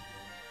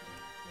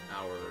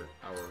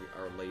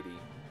our lady.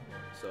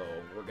 So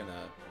we're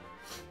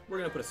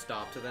gonna put a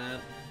stop to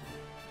that.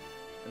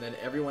 And then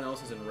everyone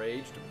else is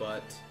enraged,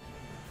 but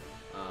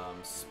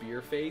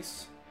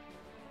Spearface.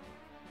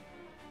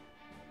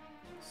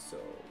 So,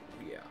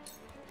 yeah.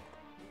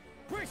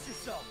 Brace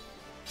yourself!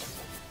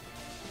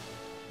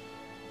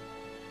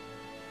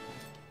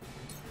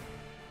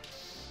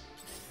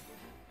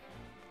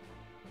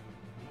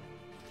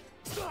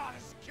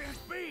 This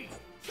can't be!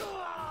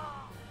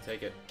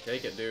 Take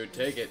it, dude,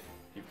 take it.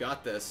 You've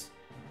got this.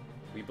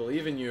 We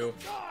believe in you.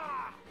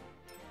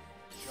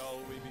 Shall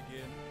we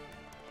begin?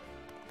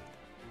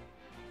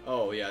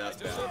 Oh, yeah, that's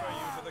bad.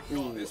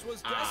 Ooh, This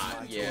was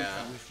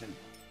yeah.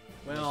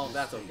 Well,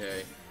 that's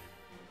okay.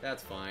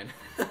 That's fine.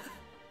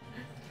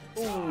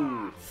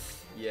 Ooh,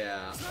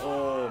 yeah.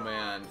 Oh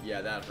man,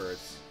 yeah, that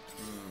hurts.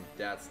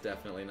 That's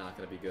definitely not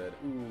gonna be good.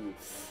 Ooh,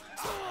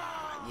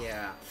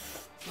 yeah.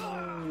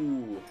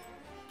 Ooh.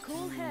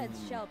 Cool heads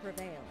shall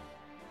prevail.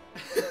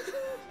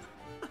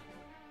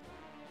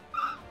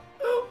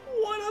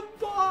 What a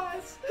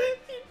boss!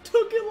 He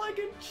took it like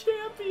a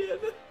champion.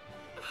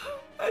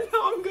 And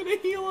now I'm gonna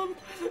heal him.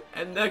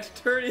 And next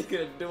turn he's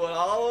gonna do it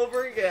all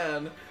over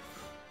again.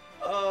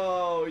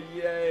 Oh,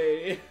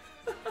 yay.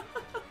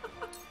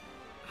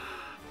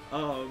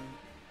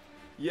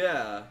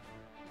 Yeah.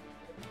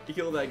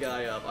 Heal that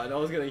guy up. I know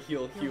I was gonna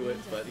heal Hewitt,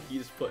 but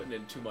he's putting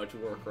in too much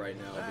work right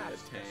now being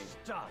That's a the tank.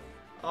 stuff.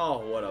 Oh,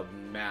 what a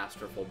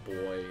masterful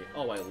boy.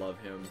 Oh, I love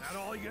him. Is that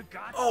all you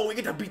got? Oh, we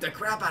get to beat the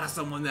crap out of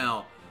someone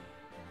now.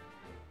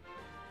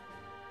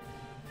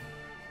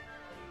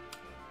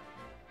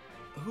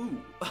 Who?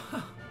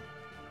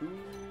 Who?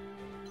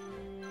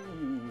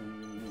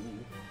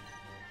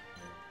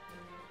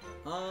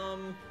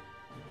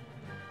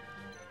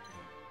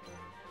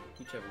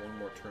 Each have one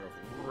more turn of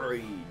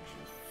rage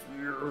and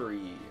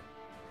fury.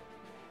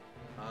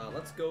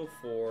 Let's go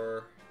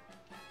for...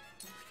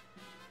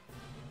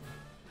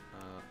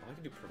 I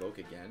can do provoke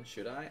again.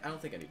 Should I? I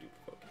don't think I need to do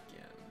provoke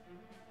again.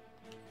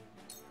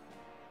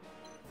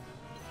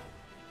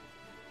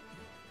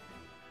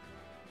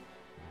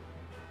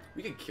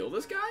 We can kill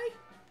this guy?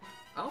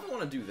 I don't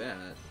want to do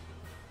that.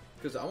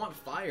 Because I want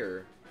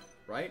fire,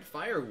 right?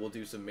 Fire will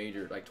do some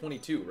major, like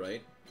 22,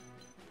 right?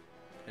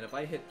 And if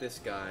I hit this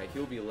guy,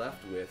 he'll be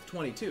left with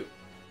 22.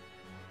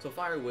 So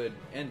fire would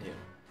end him.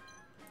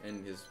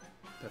 And his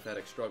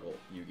pathetic struggle,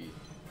 Yugi.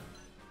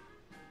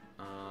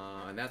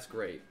 And that's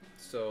great.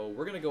 So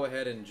we're going to go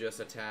ahead and just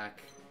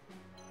attack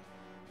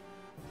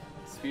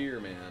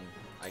Spearman,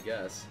 I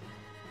guess.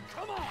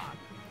 Come on!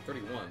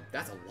 31.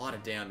 That's a lot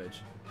of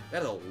damage.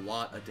 That is a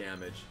lot of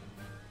damage.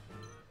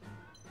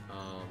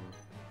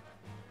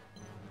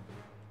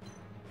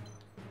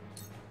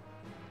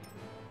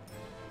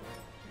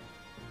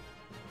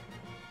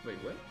 Wait,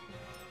 what?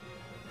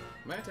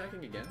 Am I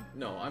attacking again?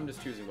 No, I'm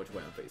just choosing which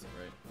way I'm facing,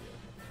 right?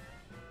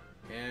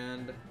 Yeah.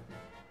 And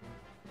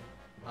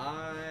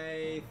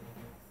I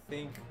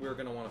think we're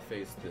gonna want to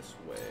face this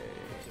way.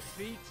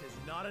 Defeat is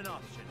not an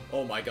option.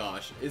 Oh my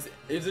gosh, is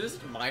this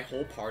my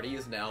whole party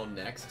is now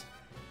next?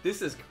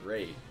 This is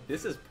great.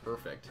 This is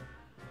perfect.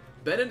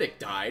 Benedict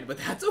died, but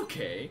that's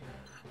okay.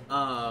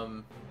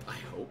 I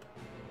hope.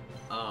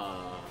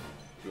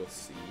 We'll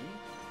see.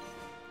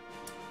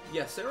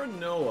 Yeah, Sarah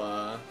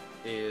Noah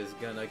is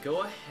gonna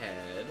go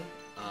ahead,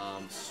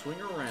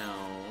 swing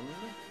around.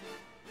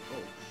 Oh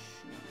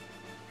shoot.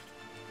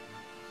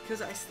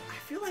 Because I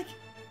feel like,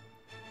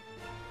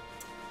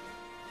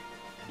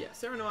 yeah,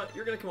 Sarah Noah,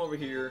 you're gonna come over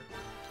here.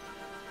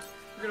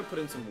 You're gonna put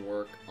in some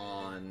work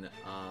on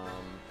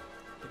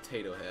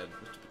Potato Head,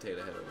 Mr.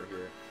 Potato Head over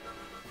here.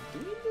 Do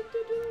we need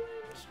to do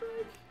a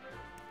strike?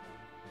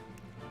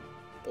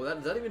 Oh,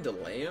 does that even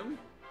delay him?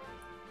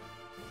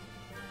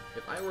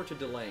 If I were to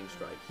delaying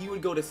strike, he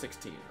would go to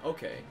 16.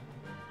 Okay.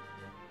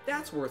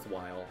 That's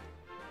worthwhile.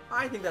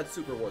 I think that's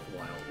super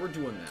worthwhile. We're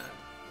doing that.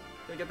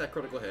 Gonna get that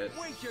critical hit.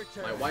 Wait your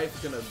turn. My wife's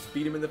gonna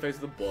beat him in the face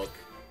with the book.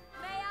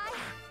 May I?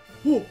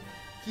 Whoa!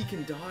 He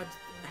can dodge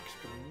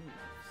extra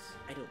moves.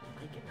 I don't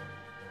like it,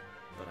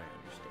 but I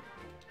understand.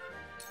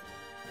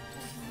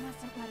 We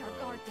mustn't let our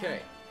guard down.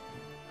 Okay.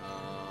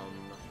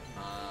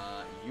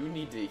 You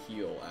need to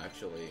heal.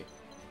 Actually,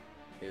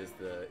 is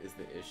the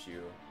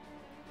issue.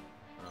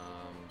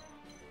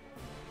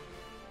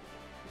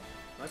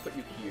 If I put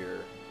you here,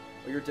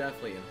 well, you're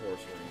definitely in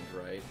horse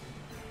range, right?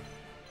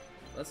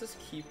 Let's just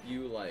keep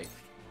you like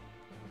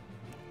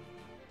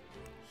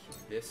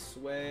this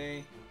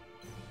way.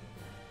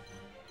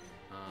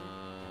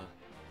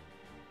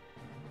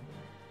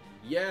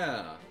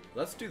 Yeah,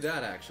 let's do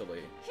that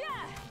actually.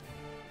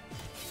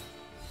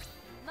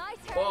 My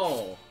turn.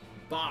 Oh,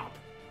 bop.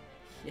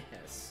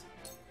 Yes.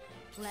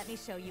 Let me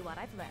show you what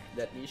I've learned.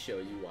 Let me show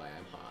you why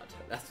I'm hot.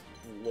 That's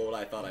what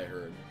I thought I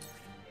heard.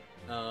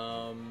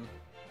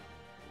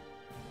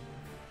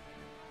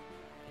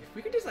 If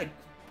we could just like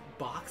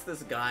box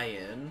this guy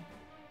in,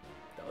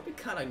 that would be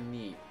kind of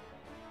neat.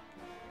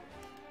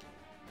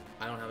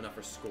 I don't have enough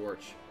for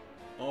Scorch.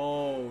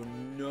 Oh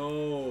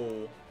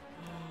no.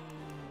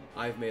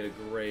 I've made a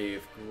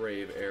grave,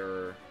 grave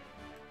error.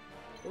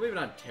 Well, maybe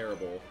not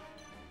terrible.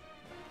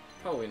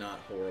 Probably not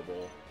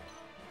horrible.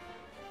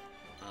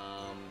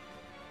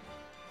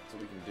 That's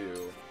what we can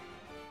do.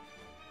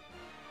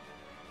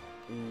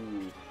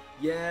 Ooh.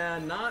 Yeah,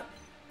 not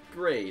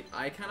great.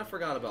 I kind of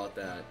forgot about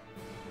that.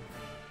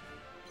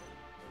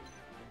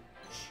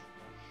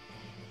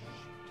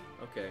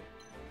 Okay.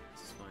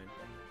 This is fine.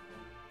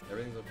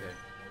 Everything's okay.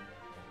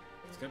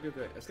 It's gonna be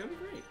okay. It's gonna be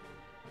great.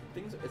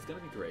 It's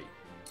gonna be great.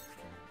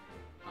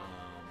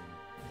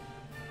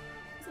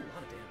 That's a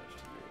lot of damage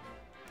to you.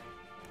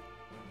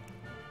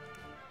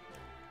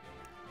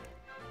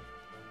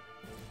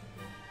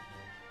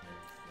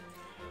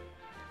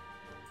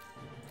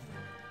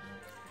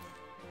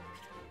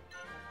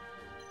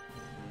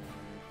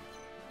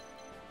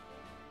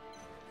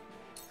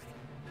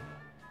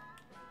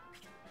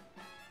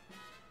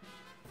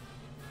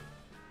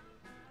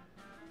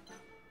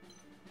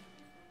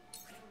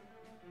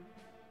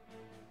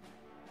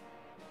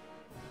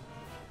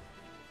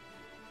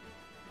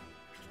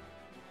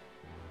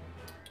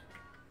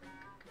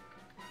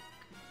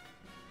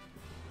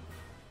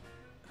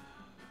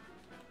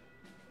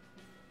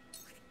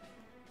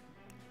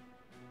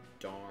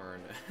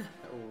 Darn.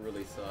 That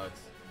really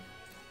sucks.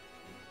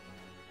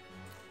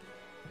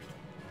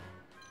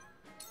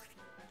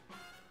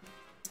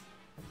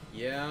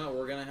 Yeah,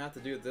 we're gonna have to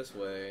do it this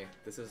way.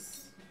 This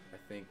is, I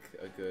think,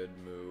 a good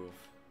move.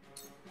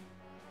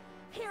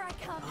 Here I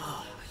come.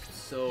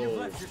 So You've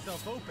left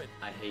yourself open.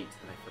 I hate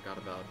that I forgot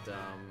about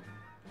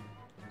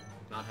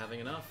not having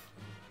enough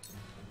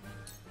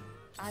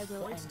I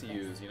will points end to this.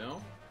 use, you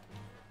know?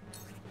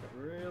 It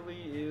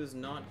really is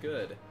not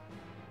good that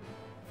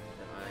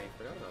I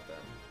forgot about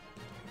that.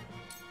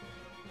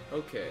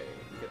 Okay,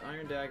 we get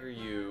Iron Dagger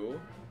you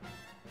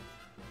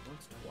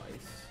once,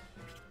 twice.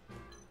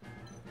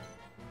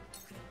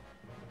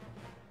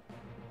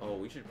 Oh,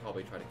 we should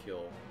probably try to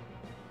kill.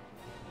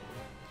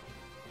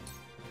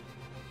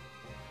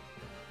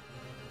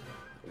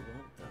 We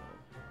won't though.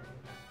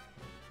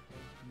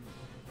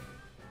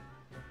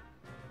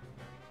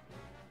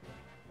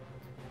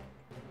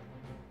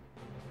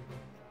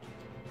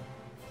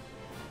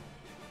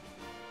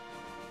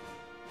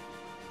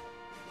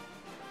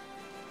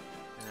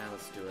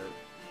 Let's do it.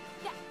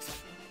 Yeah.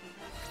 Just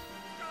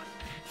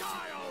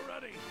die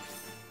already!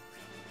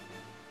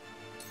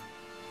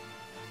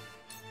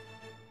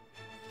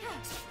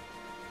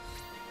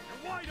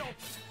 You're wide open!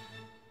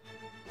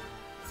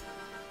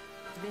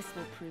 This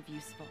will prove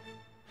useful.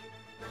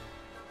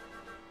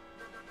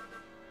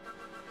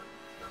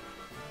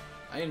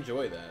 I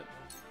enjoy that,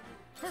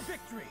 For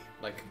victory!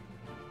 like,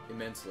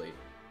 immensely.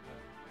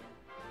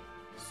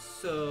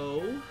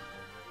 So,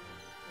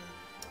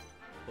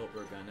 what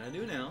we're gonna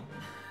do now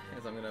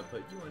is I'm gonna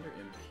put you under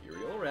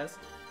Imperial Arrest.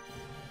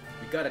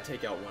 We gotta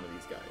take out one of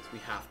these guys. We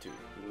have to.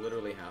 We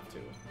literally have to.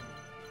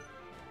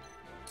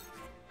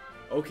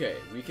 Okay,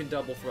 we can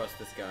double thrust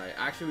this guy.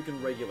 Actually, we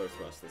can regular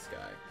thrust this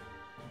guy.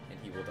 And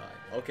he will die.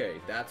 Okay,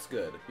 that's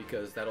good,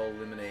 because that'll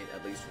eliminate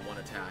at least one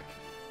attack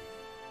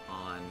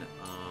on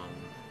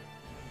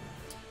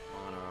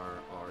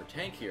our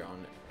tank here,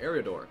 on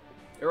Eriador.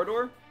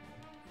 Eriador?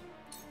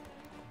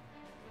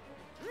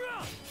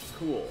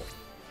 Cool.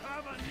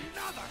 Have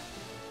another!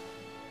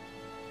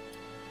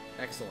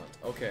 Excellent.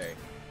 Okay.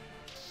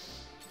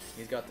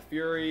 He's got the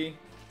Fury.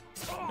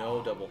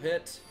 No double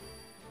hit.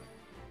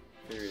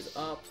 Fury is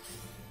up.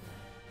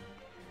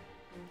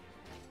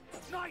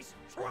 Nice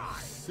try!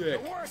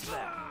 Sick. Worth it!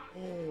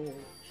 Oh,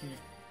 he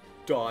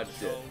dodged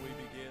it. Shall we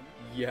begin?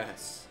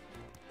 Yes.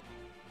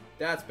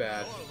 That's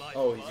bad.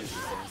 Oh, he's using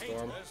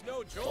Sandstorm. There's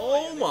no joy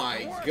Oh in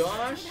my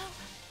gosh!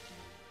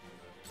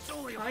 It's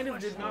only a Kind of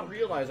flesh did not wound.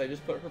 realize I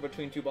just put her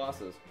between two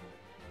bosses.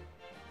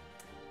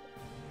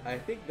 I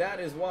think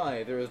that is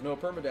why there is no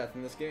permadeath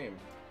in this game.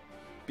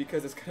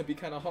 Because it's gonna be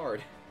kind of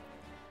hard.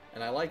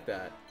 And I like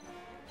that.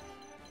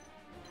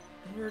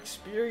 More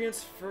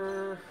experience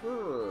for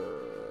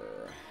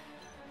her.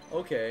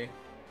 Okay.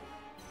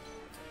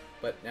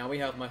 But now we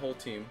have my whole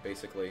team,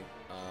 basically,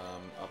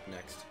 up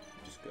next,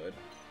 which is good.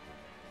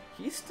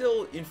 He's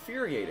still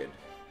infuriated.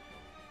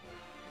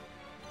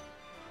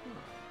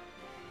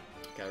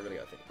 Huh. Okay, I really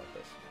gotta think about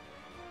this.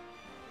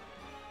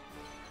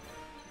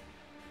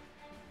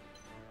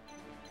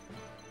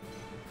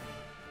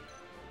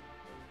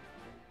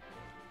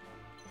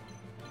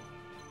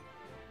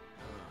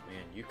 Oh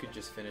man, you could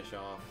just finish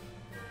off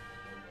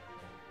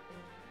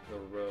the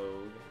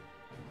rogue.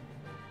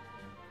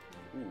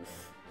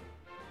 Oof.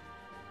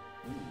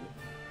 Ooh.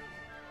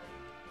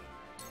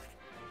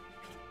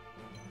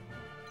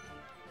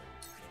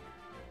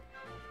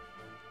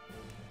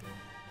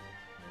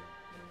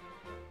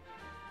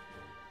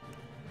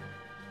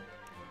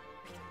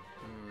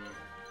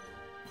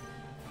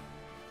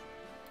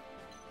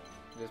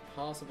 It is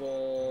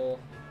possible.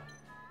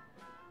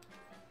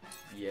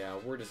 Yeah,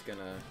 we're just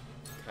gonna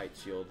kite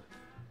shield.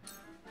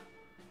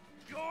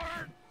 You're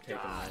Take him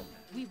out.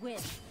 We win.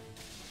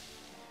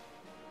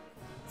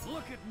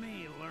 Look at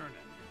me learning.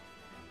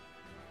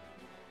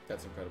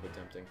 That's incredibly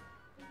tempting.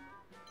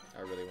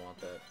 I really want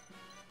that.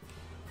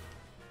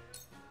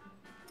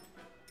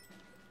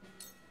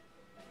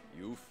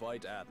 You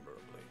fight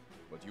admirably,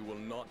 but you will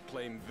not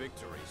claim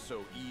victory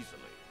so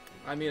easily.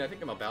 I mean, I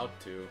think I'm about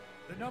to.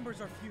 The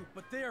numbers are few,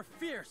 but they are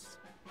fierce.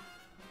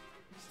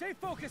 Stay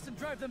focused and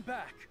drive them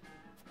back.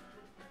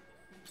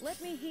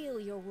 Let me heal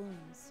your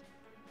wounds.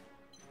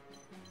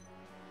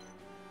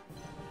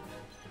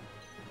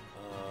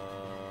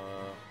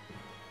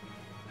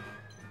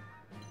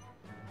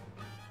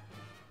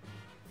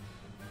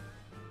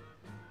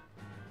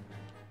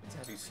 Let's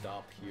have you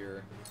stop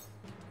here.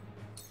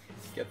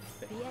 Get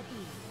the Be at ease.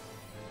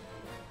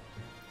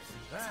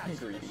 That's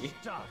the greedy.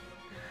 stuff.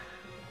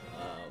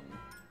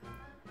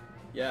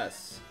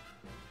 Yes.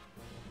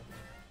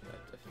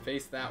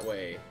 Face that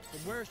way. From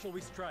where shall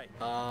we strike?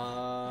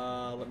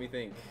 Let me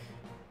think.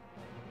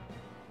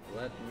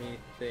 Let me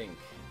think.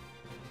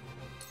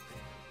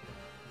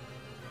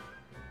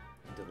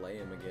 Delay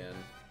him again.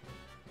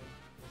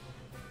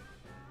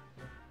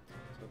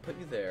 So we'll put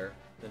you there.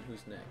 Then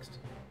who's next?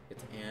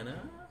 It's Anna?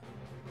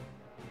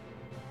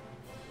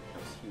 No,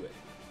 it's Hewitt.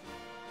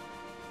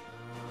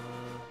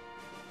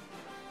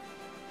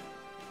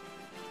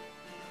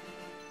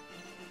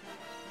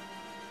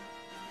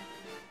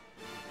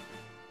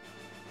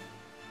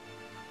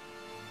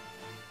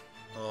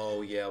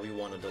 Oh yeah, we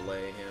want to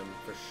delay him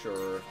for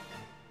sure.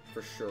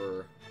 For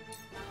sure.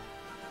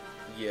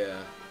 Yeah.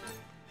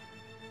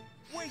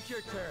 Wait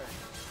your turn.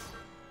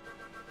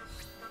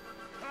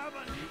 Have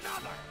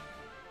another.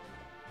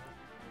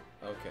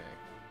 Okay.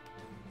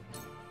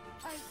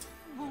 I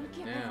won't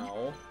give in.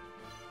 Now.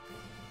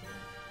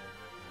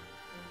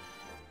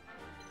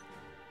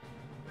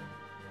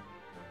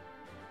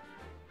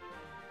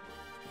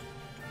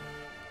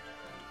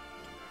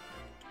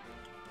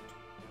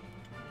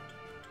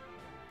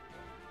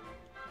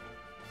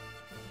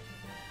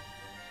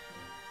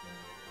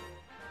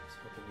 I was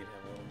hoping you'd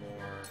have a little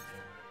more.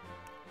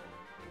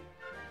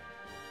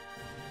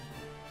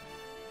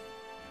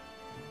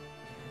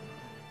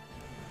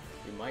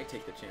 You might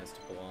take the chance to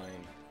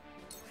blind.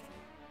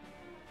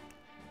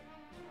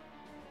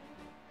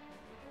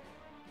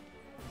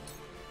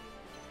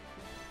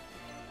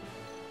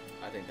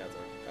 I think that's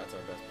our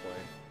best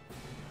play.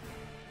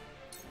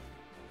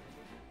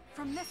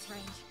 From this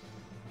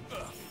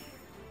range.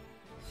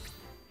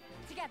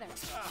 Together.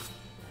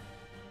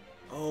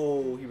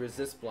 Oh, he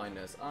resists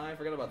blindness. I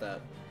forgot about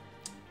that.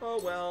 Oh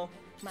well.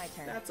 My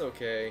turn. That's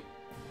okay.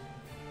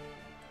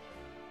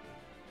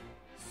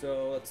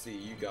 So let's see.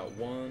 You got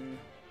one.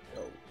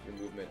 Oh, your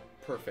movement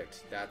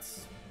perfect.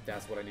 That's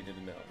what I needed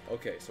to know.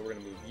 Okay, so we're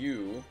gonna move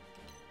you.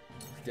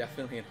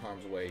 Definitely in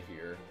harm's way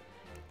here.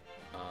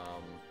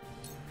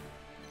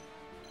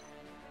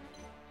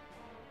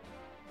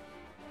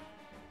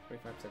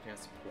 25%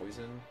 chance to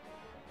poison.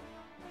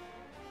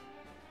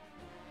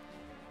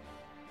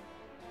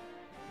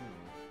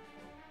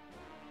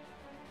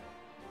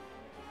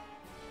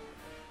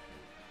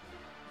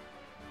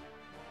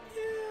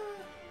 Yeah.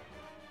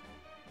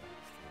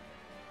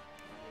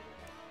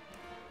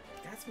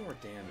 That's more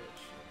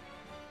damage.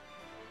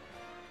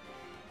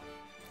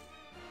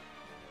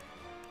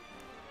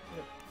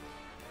 Yep.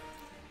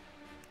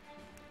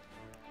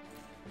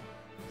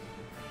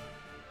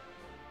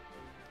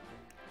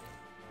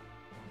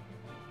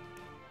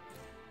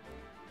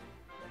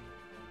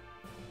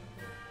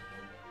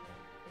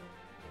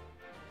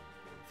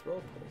 Throw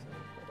poison.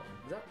 Hold on.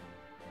 Is that?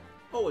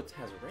 Oh, it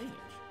has range.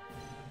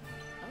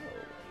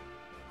 Oh.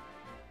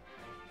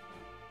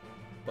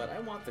 But I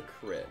want the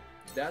crit.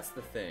 That's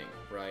the thing,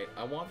 right?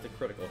 I want the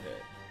critical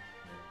hit.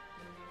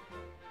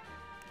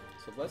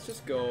 So let's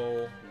just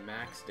go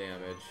max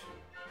damage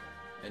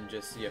and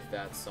just see if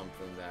that's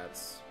something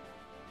that's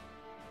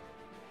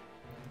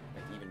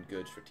like even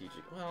good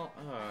strategic. Well,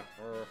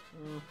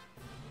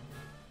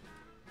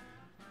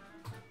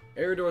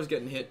 Eridor's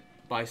getting hit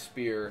by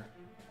spear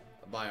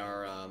by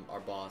our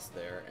boss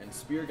there, and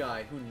spear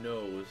guy, who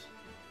knows?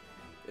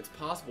 It's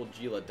possible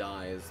Gila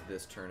dies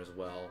this turn as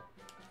well.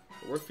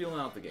 But we're feeling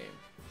out the game.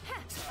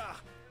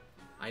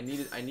 I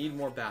need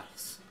more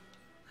battles.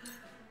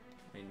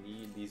 I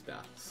need these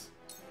battles.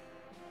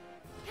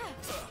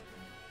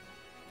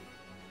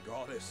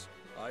 Goddess,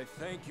 I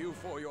thank you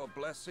for your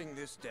blessing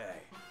this day.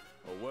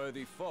 A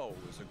worthy foe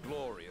is a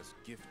glorious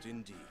gift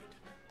indeed.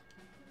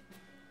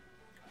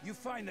 You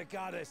find the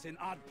goddess in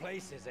odd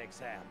places,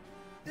 Exam.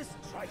 This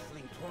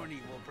trifling tourney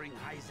will bring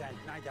Hyzant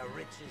neither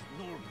riches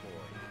nor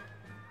glory.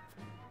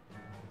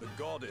 The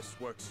goddess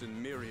works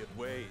in myriad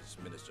ways,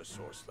 Minister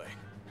Sorsley.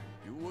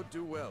 You would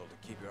do well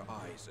to keep your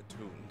eyes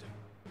attuned.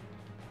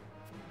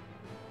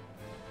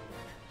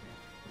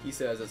 He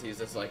says as he's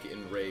just like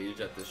enraged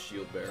at this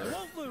shield bearer. I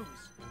won't lose.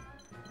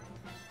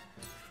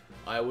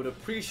 I would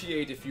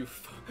appreciate if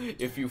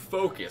you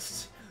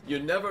focused. You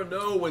never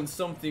know when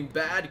something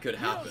bad could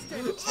happen.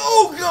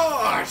 Oh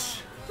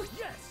gosh!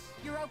 Yes,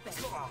 You're open.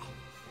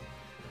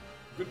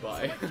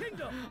 Goodbye.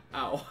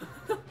 Ow.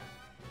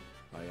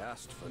 I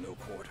asked for no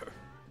quarter.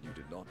 You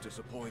did not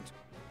disappoint.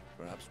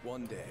 Perhaps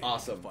one day.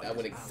 Awesome. you'll find That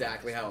went us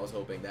exactly allies. how I was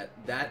hoping.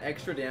 That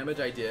extra damage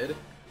I did,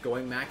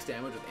 going max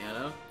damage with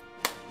Anna,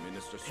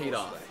 Minister paid Sorsley,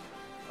 off.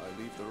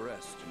 I leave the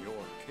rest in your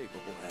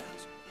capable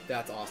hands.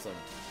 That's awesome.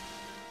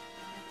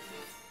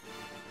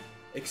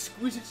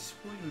 Exquisite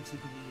spoilers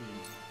of the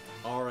game.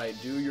 Alright,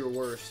 do your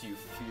worst, you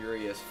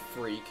furious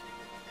freak.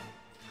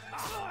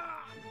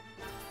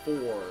 4.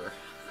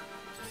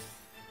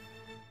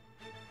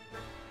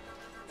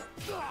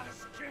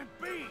 This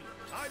can't be.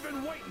 I've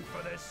been waiting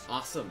for this.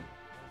 Awesome.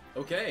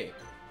 Okay.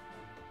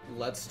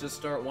 Let's just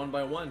start one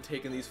by one,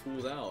 taking these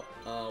fools out.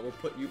 We'll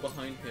put you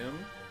behind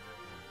him.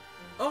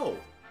 Oh!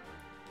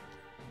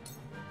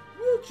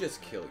 We'll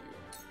just kill you.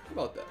 How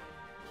about that?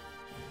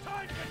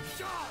 Time to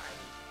shine.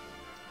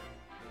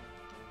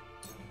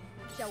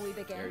 Shall we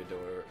begin?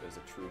 Eridor is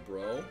a true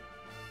bro.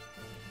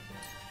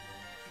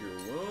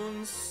 Cure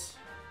wounds.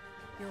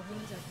 Your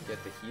wounds are Get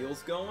the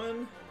heals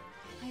going.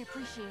 I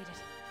appreciate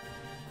it.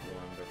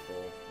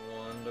 Wonderful.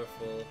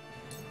 Wonderful.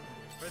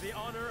 For the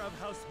honor of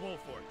House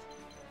Wolfort.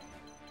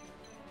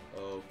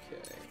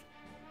 Okay.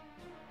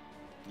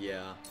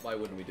 Yeah, why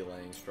wouldn't we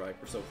delaying strike?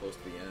 We're so close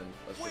to the end.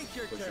 Let's Wait just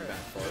your push him turn. back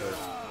farther.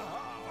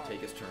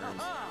 Take his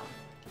turns.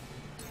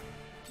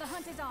 The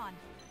hunt is on.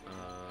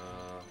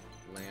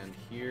 Land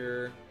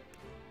here.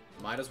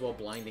 Might as well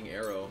blinding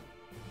arrow.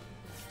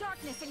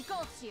 Darkness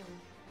engulfs you.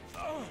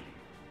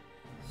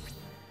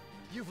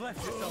 You've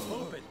left yourself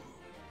open.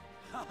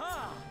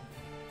 Ha-ha!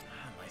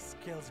 My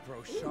skills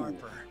grow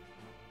sharper.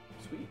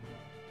 Sweet.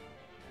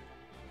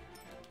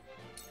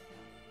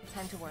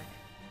 Time to work.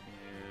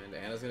 And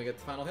Anna's gonna get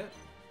the final hit.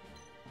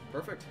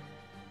 Perfect.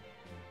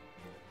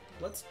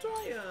 Let's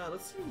try,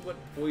 let's see what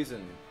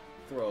poison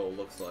throw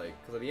looks like.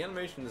 Because the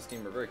animation in this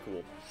game are very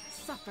cool.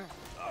 Suffer.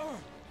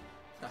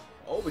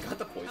 Oh, we got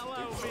the poison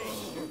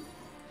too.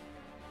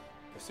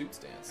 Pursuit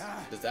stance.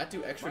 Does that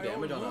do extra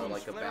damage on a,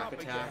 like a back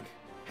attack?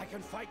 I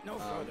can fight no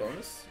further.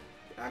 Bonus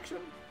action?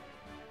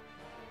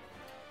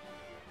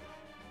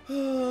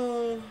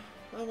 I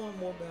want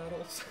more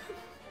battles.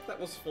 That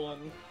was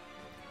fun.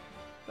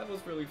 That was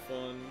really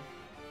fun.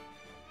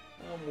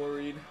 I'm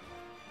worried.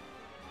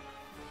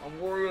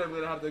 I'm worried I'm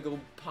gonna have to go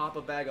pop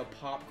a bag of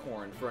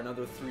popcorn for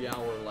another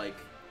 3-hour, like,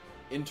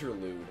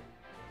 interlude.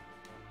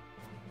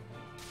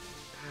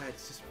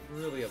 It's just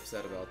really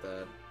upset about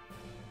that.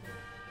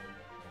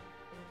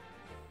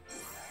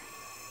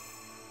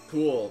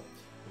 Cool.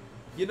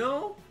 You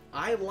know,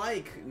 I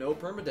like no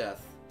permadeath.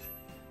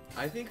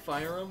 I think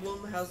Fire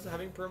Emblem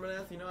having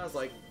permadeath, you know, has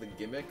like the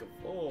gimmick of,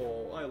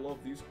 oh, I love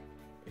these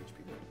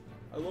HP.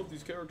 I love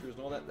these characters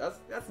and all that.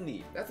 That's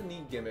neat. That's a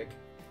neat gimmick.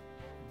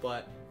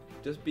 But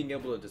just being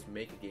able to just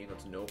make a game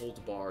that's no holds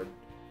barred,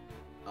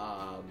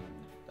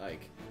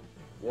 like,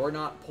 we're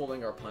not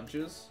pulling our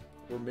punches.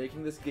 We're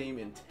making this game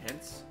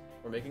intense.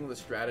 We're making the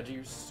strategy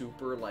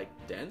super, like,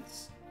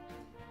 dense.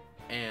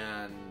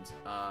 And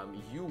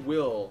you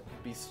will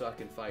be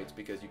stuck in fights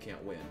because you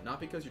can't win. Not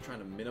because you're trying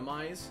to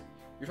minimize.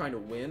 You're trying to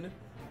win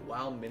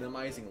while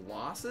minimizing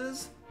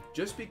losses.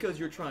 Just because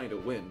you're trying to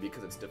win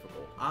because it's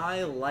difficult.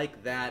 I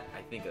like that.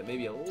 I think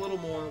maybe a little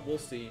more. We'll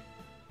see.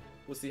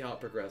 We'll see how it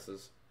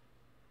progresses.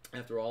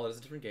 After all, it is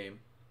a different game.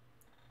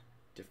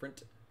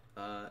 Different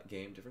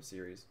game, different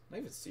series. Not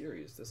even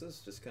series. This is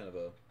just kind of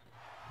a...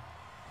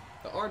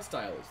 The art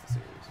style is the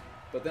series.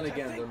 But then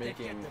again, they're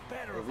making,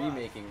 or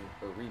remaking,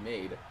 or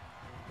remade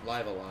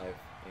Live Alive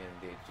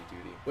and the HD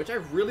Duty, which I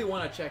really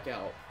want to check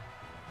out.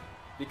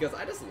 Because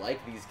I just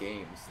like these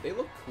games. They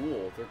look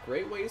cool. They're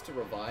great ways to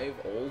revive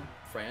old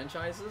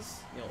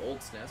franchises. You know, old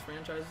SNES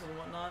franchises and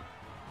whatnot.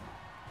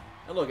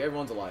 And look,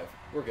 everyone's alive.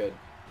 We're good.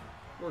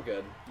 We're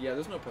good. Yeah,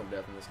 there's no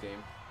permadeath in this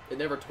game. It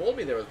never told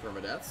me there was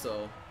permadeath,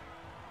 so...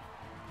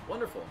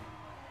 Wonderful.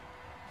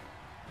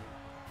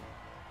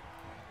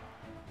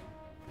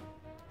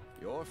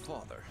 Your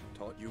father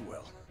taught you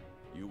well.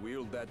 You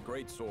wield that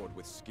great sword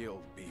with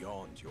skill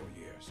beyond your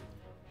years.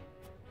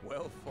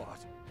 Well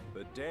fought.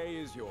 The day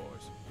is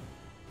yours.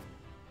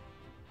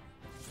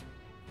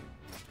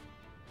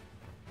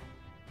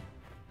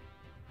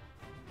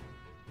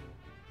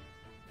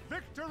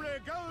 Victory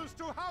goes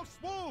to House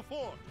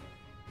Wolford.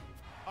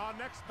 Our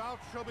next bout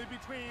shall be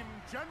between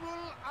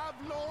General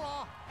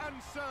Avlora and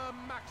Sir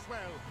Maxwell.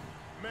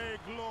 May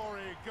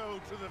glory go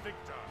to the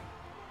victor.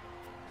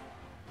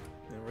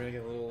 And we're gonna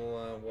get a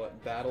little,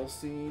 what, battle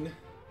scene?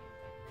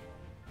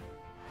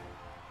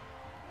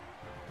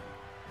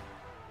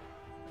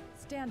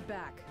 Stand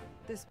back.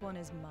 This one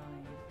is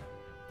mine.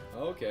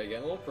 Okay,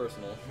 getting a little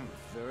personal.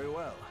 Very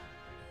well.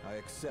 I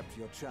accept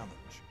your challenge.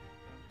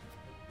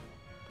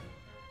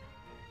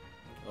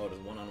 Oh,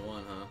 just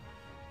one-on-one, huh?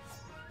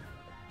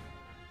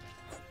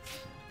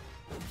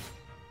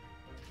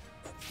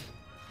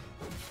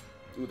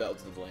 Ooh, that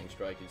was the delaying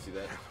strike. You see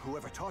that?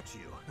 Whoever taught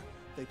you,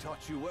 they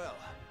taught you well.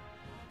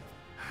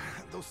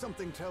 Though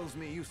something tells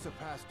me you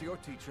surpassed your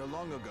teacher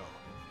long ago.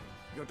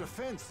 Your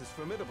defense is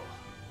formidable.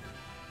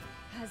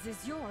 As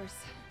is yours.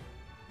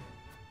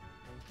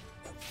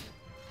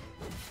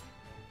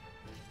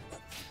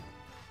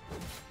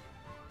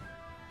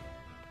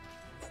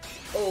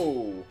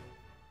 Oh!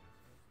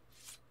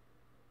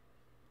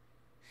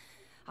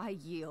 I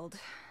yield.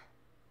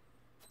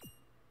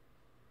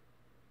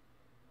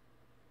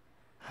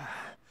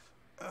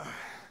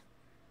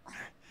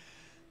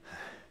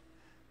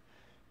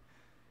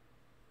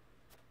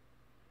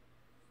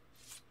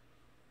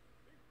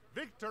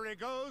 Victory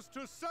goes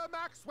to Sir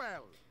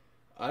Maxwell.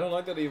 I don't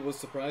like that he was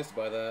surprised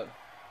by that.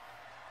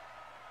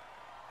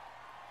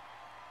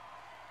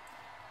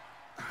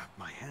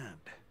 My hand.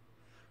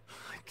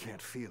 I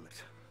can't feel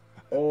it.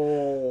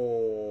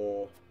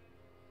 Oh.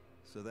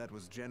 So that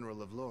was General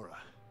Avlora.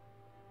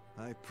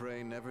 I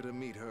pray never to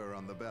meet her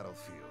on the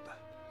battlefield.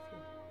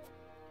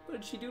 What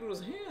did she do to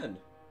his hand?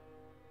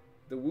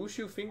 The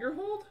wushu finger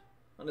hold?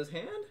 On his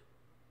hand?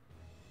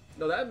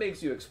 No, that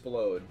makes you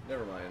explode.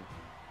 Never mind.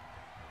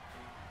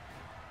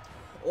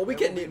 Oh, we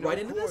get right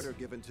into this? Order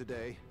given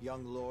today,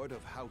 young lord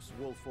of House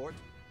Wolford.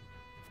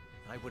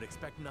 I would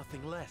expect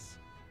nothing less.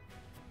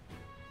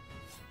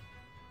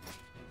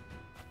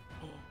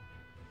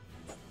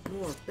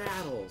 More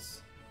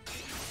battles.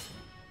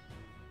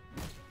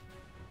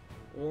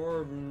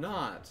 Or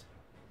not.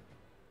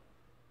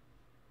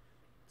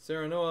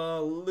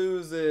 Serenoa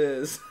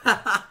loses.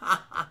 Huh?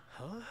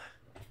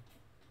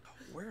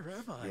 Where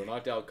am I? You were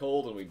knocked out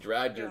cold and we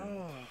dragged your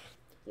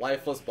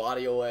lifeless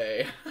body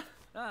away.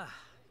 Ah,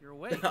 you're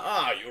awake.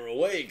 Ah, you're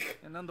awake.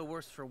 And none the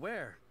worse for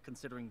wear,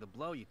 considering the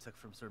blow you took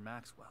from Sir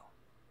Maxwell.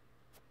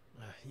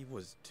 He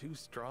was too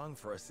strong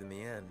for us in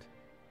the end.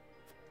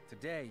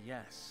 Today,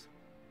 yes.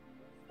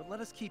 but let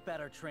us keep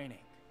at our training.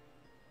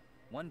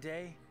 One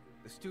day,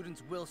 the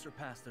students will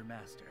surpass their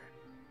master.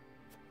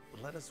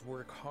 Let us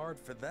work hard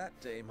for that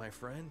day, my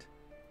friend.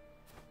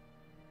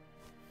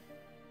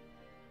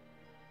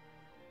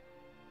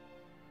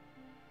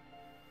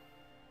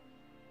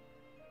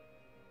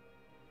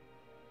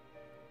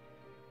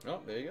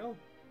 Oh, there you go.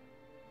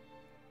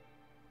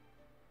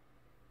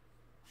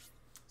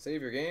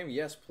 Save your game?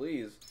 Yes,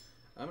 please.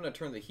 I'm gonna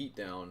turn the heat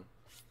down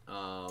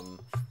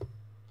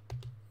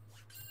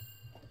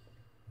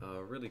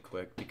really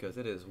quick because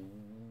it is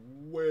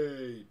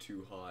way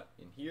too hot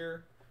in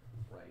here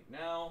right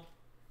now.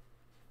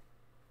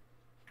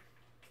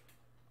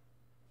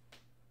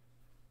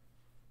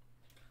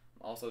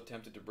 I'm also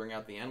tempted to bring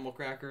out the animal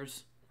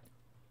crackers.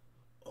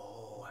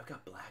 Oh, I've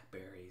got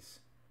blackberries.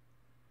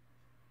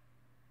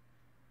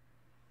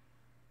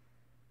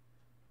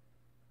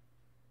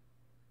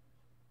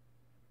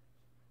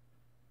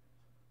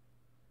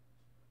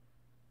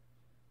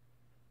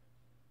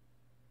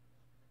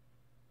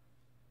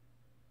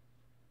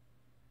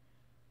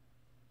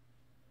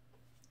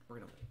 We're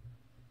gonna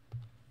wait.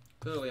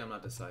 Clearly, I'm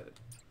not decided.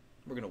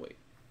 We're gonna wait.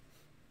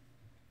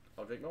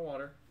 I'll drink my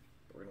water,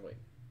 but we're gonna wait.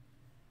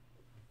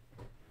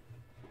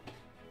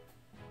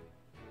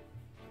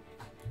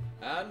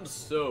 And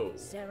so...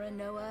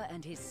 Serenoa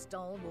and his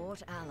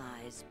stalwart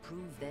allies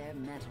prove their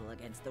mettle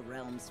against the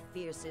realm's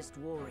fiercest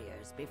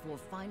warriors before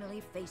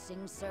finally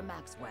facing Sir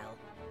Maxwell,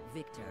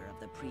 victor of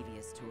the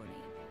previous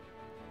tourney.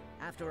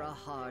 After a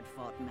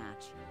hard-fought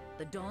match,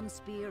 the Dawn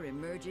Spear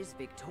emerges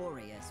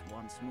victorious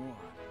once more.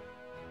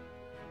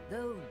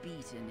 Though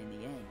beaten in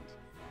the end,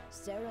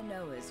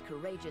 Serenoa's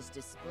courageous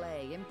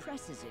display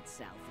impresses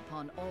itself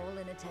upon all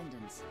in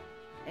attendance.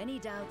 Any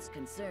doubts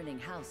concerning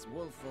House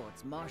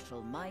Wolfort's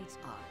martial might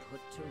are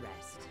put to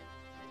rest.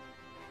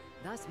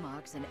 Thus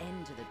marks an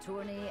end to the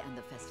tourney and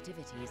the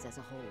festivities as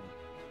a whole.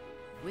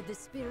 With the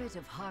spirit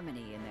of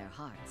harmony in their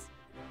hearts,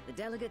 the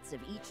delegates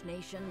of each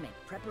nation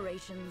make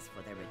preparations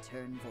for their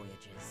return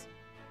voyages.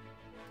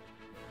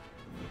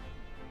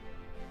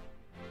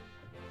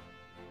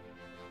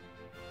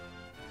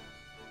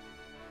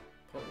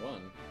 Part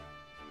 1.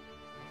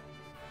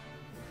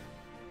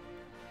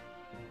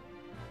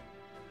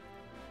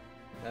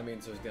 That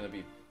means there's gonna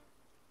be,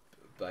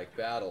 like,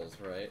 battles,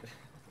 right?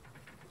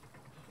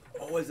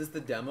 Oh, is this the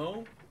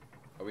demo?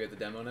 Are we at the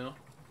demo now?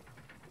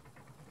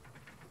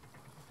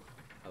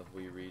 Have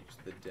we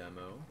reached the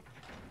demo?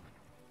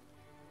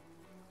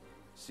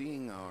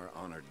 Seeing our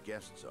honored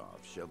guests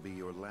off shall be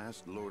your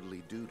last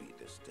lordly duty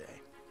this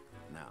day.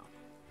 Now,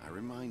 I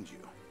remind you.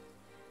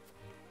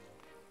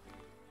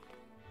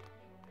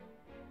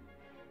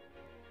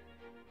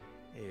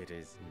 It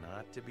is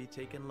not to be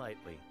taken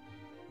lightly.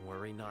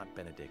 Worry not,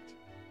 Benedict.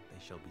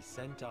 They shall be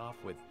sent off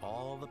with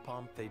all the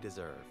pomp they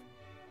deserve.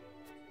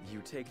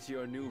 You take to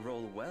your new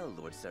role well,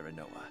 Lord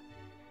Serenoa.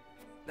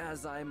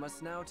 As I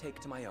must now take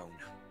to my own.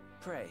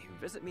 Pray,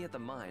 visit me at the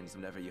mines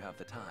whenever you have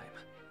the time.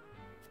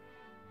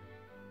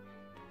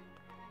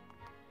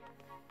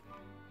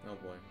 Oh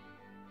boy.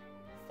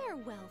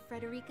 Farewell,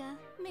 Frederica.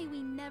 May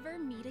we never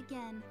meet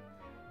again.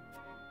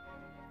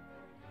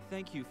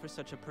 Thank you for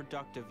such a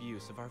productive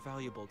use of our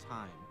valuable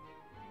time.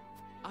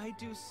 I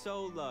do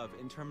so love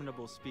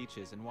interminable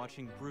speeches and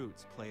watching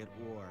brutes play at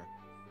war.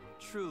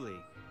 Truly,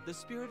 the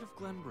spirit of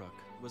Glenbrook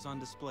was on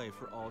display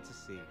for all to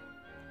see.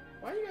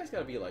 Why do you guys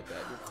gotta be like that?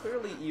 You're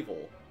clearly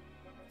evil.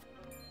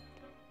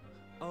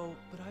 Oh,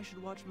 but I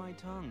should watch my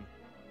tongue.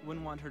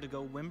 Wouldn't want her to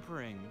go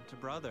whimpering to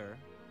brother.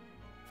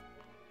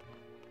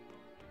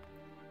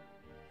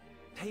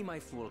 Pay my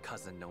fool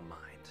cousin no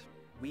mind.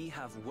 We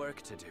have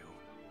work to do.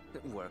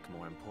 Work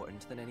more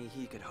important than any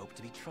he could hope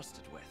to be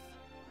trusted with.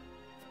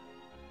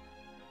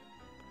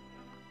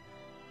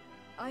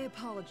 I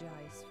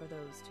apologize for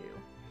those two.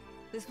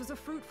 This was a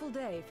fruitful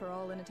day for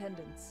all in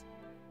attendance.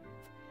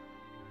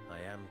 I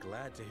am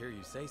glad to hear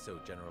you say so,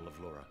 General of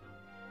Laura.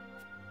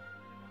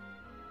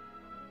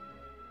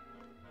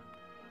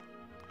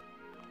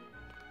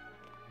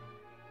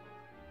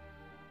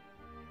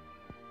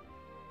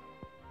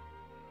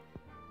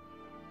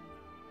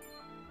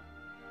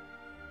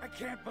 I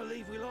can't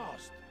believe we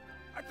lost.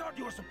 I thought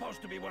you were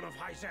supposed to be one of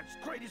Hyzant's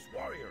greatest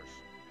warriors.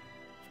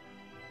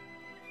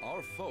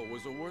 Our foe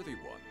was a worthy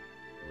one.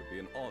 It would be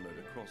an honor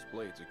to cross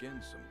blades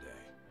again someday.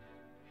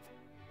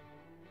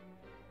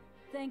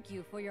 Thank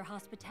you for your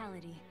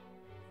hospitality.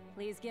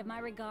 Please give my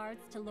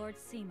regards to Lord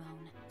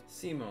Simone.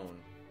 Simone.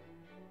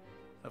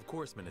 Of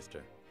course,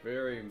 Minister.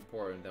 Very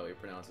important that we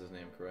pronounce his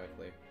name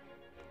correctly.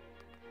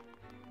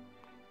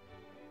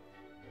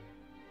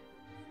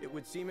 It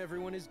would seem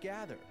everyone is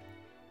gathered.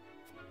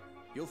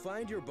 You'll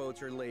find your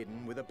boats are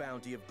laden with a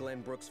bounty of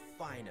Glenbrook's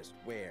finest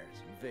wares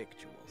and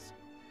victuals.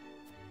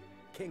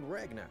 King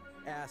Ragnar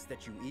asks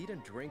that you eat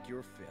and drink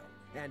your fill,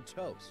 and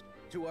toast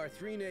to our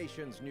three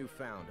nations'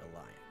 newfound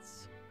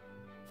alliance.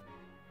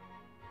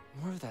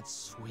 More of that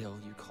swill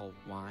you call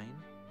wine?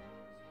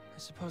 I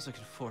suppose I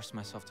could force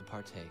myself to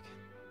partake.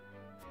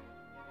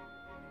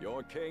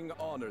 Your king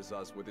honors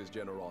us with his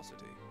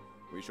generosity.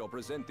 We shall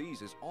present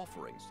these as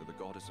offerings to the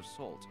goddess of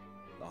salt.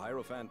 The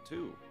Hierophant,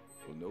 too,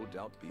 will no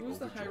doubt be Who's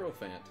the overjoyed.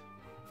 Hierophant?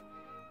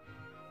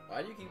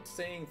 Why do you keep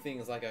saying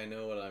things like I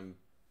know what I'm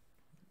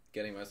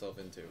getting myself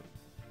into?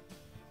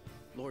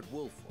 Lord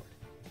Wolford,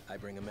 I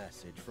bring a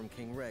message from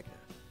King Regna.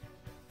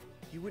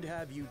 He would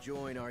have you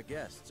join our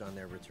guests on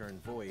their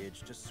return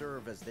voyage to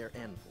serve as their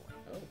envoy.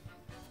 Oh.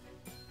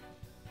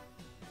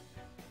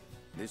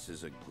 This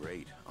is a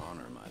great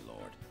honor, my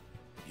lord.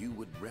 You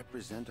would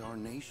represent our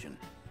nation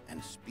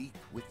and speak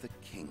with the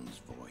king's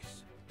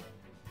voice.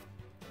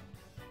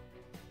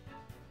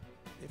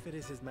 If it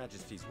is His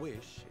Majesty's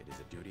wish, it is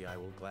a duty I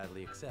will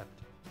gladly accept.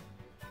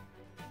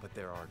 But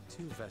there are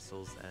 2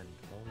 vessels and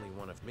only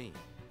one of me.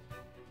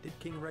 Did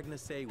King Regna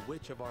say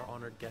which of our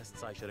honored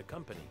guests I should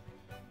accompany?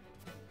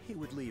 He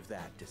would leave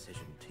that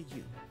decision to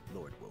you,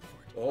 Lord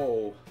Wolford.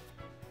 Oh.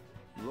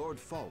 Lord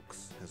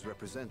Falks, as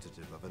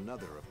representative of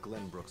another of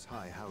Glenbrook's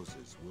high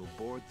houses, will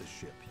board the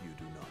ship you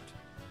do not.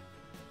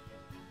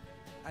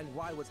 And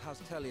why was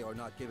House Tellior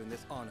not given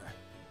this honor?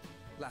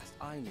 Last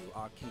I knew,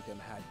 our kingdom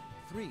had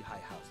 3 high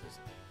houses,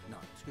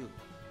 not 2.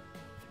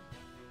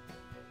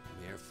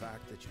 Mere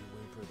fact that you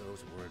whimper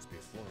those words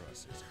before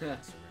us is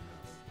answer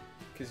enough.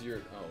 Because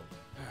you're... oh.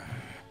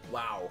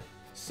 Wow.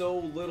 So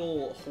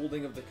little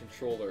holding of the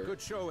controller. Good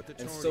show at the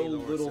and tourney, so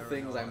Lord little Serenor,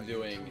 things I'm you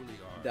doing truly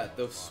are that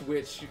the our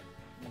Switch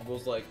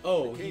was like,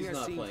 oh, The king he's has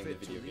not seen playing the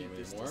fit to video game leave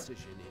this anymore.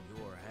 decision in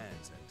your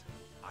hands, and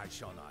I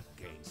shall not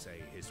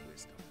gainsay his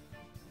wisdom.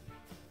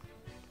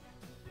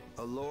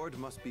 A lord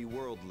must be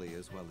worldly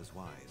as well as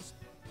wise.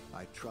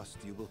 I trust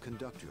you will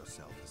conduct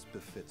yourself as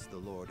befits the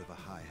lord of a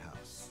high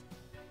house.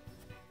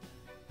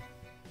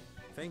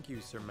 Thank you,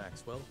 Sir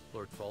Maxwell,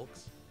 Lord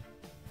Falks.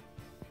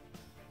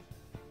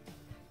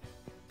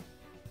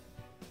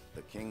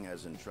 The king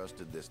has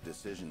entrusted this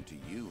decision to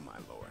you, my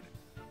lord.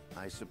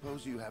 I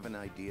suppose you have an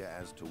idea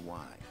as to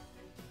why.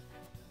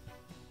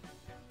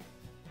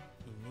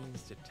 He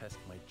means to test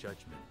my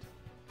judgment.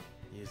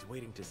 He is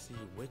waiting to see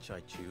which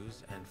I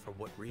choose and for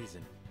what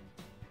reason.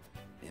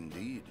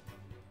 Indeed.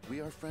 We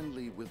are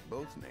friendly with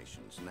both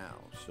nations now,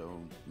 so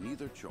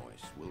neither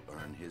choice will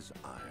earn his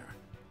ire.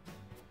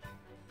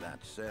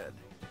 That said,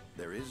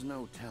 there is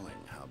no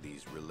telling how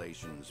these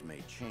relations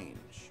may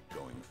change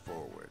going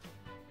forward.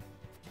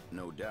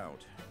 No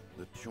doubt,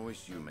 the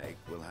choice you make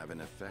will have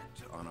an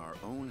effect on our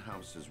own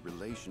house's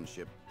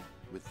relationship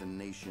with the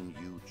nation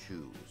you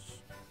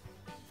choose.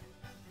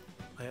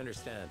 I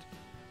understand.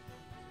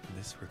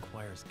 This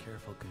requires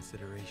careful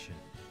consideration.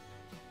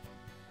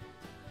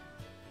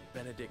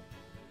 Benedict,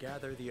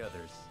 gather the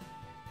others.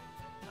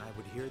 I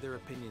would hear their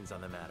opinions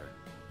on the matter.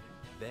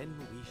 Then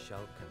we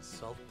shall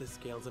consult the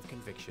scales of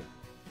conviction.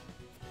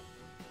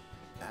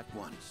 At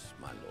once,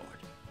 my lord.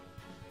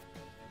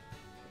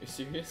 You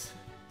serious?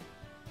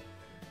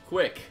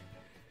 Quick!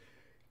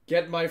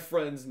 Get my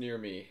friends near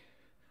me.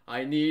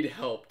 I need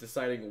help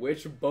deciding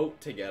which boat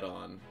to get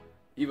on.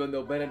 Even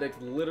though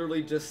Benedict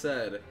literally just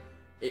said,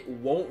 it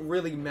won't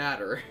really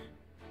matter,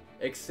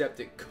 except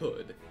it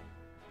could.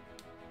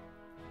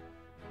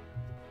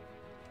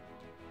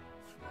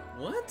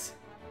 What?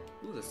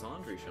 Ooh, the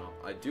Sandry shop.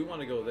 I do want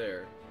to go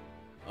there.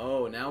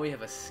 Oh, now we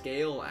have a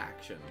scale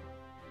action.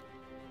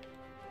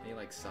 Any,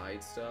 like,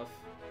 side stuff?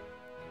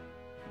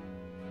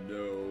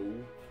 No.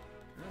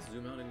 Can I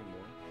zoom out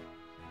anymore?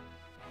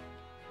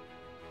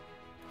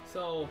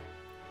 So...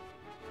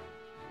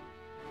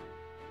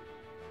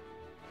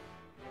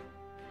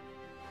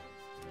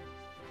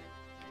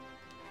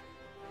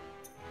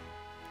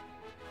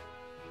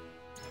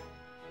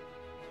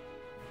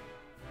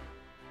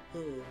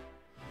 oh.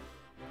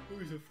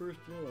 Who's the first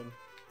one?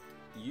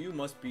 You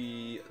must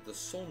be the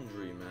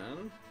Sondry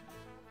man.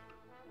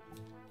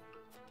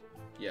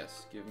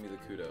 Yes, give me the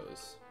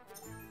kudos.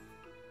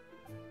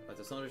 At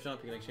the Sondry shop,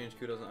 you can exchange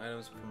kudos and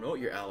items. Promote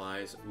your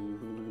allies.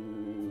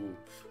 Ooh.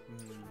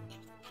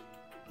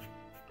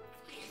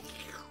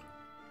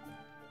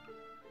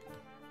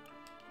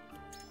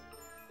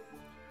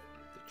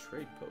 The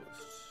trade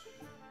post.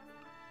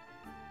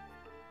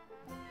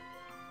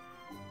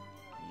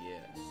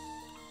 Yes.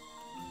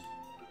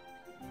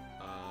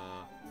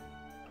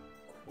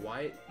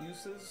 Quiet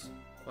uses?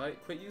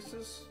 Quit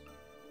uses?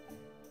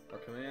 Are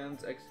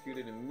commands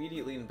executed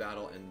immediately in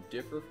battle and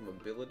differ from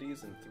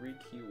abilities in 3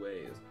 key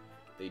ways.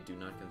 They do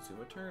not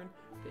consume a turn,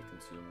 they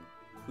consume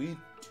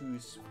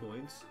quietus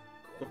points.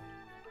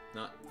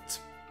 Not.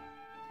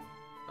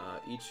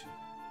 Each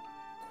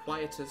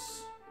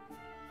quietus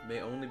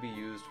may only be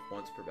used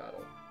once per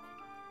battle.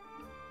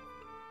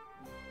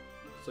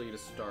 So you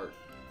just start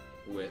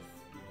with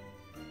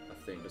a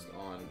thing just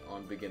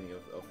on beginning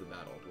of the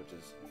battle, which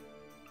is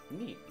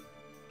neat.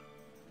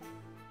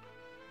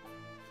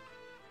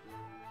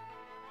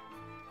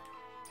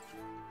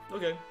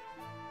 Okay.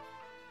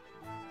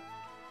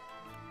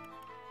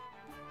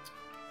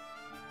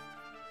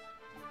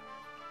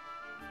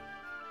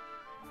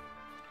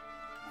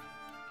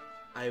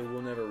 I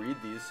will never read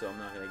these, so I'm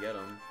not gonna get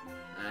them.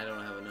 And I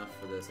don't have enough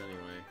for this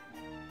anyway.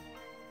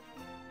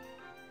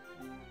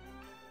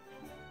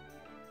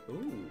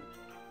 Ooh.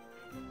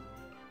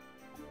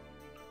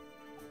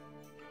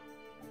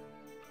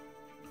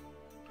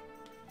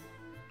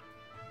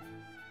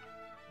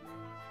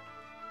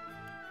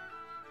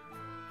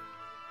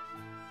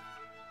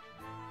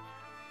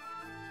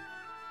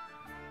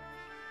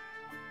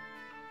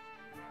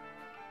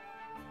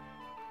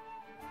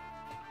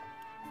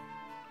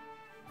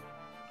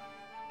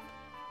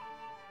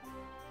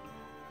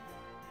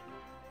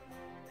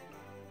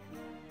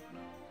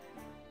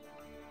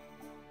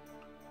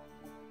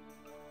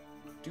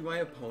 Do my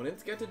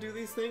opponents get to do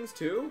these things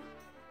too?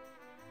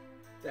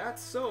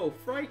 That's so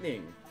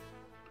frightening.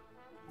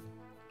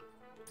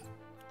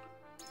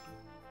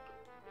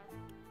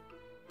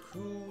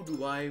 Who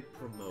do I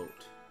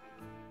promote?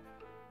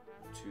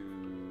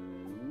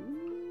 To...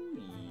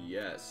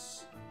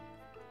 Yes.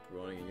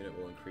 Promoting a unit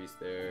will increase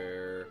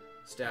their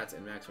stats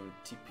and maximum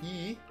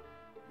TP.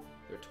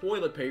 Their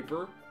toilet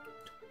paper.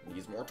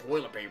 Needs more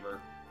toilet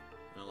paper.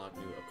 Unlock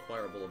new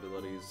acquirable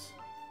abilities.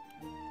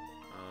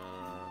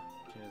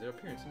 Change their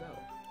appearance in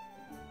battle.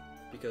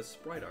 Because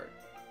sprite art.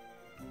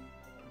 I'm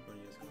going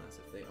to use class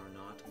if they are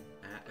not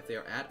at, if they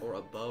are at or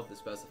above the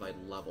specified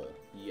level.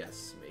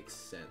 Yes, makes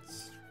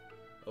sense.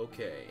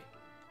 Okay.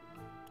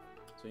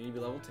 So you need to be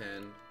level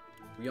 10.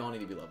 We all need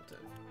to be level 10.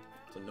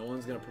 So no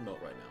one's going to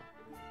promote right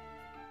now.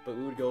 But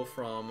we would go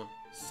from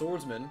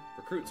swordsman,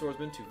 recruit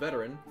swordsman, to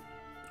veteran.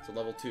 So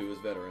level 2 is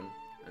veteran.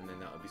 And then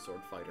that would be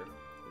sword fighter,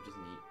 which is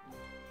neat.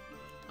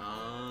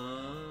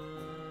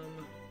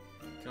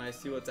 Can I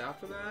see what's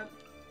after that?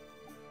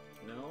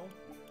 No?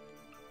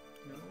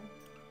 No?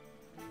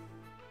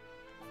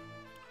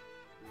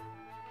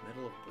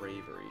 Medal of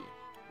Bravery.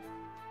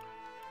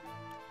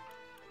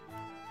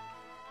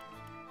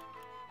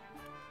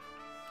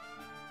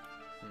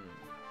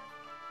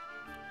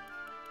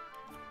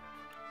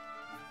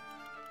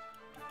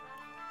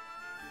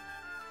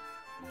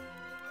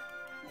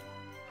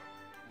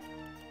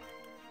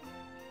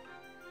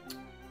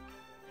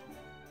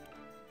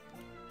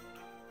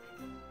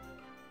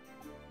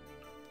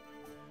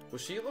 Well,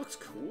 she looks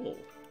cool.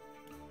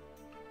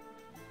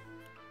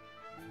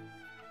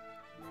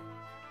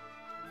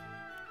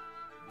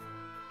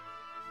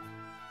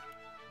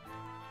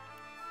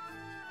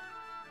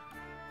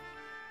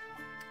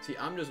 See,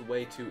 I'm just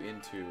way too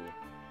into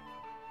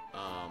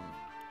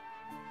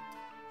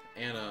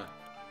Anna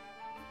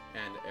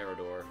and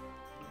Eridor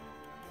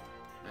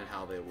and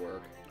how they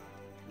work.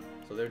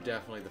 So they're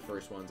definitely the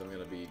first ones I'm going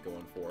to be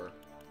going for.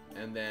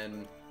 And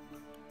then...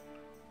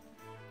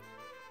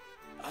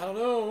 I don't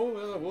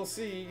know, we'll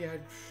see. I'm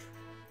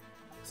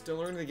still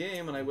learning the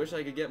game, and I wish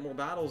I could get more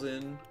battles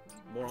in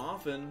more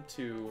often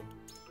to...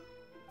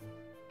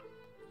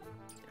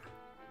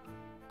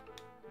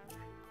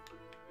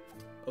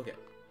 Okay.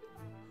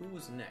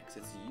 Who's next?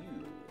 It's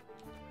you.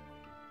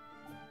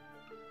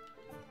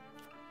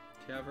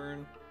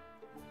 Tavern.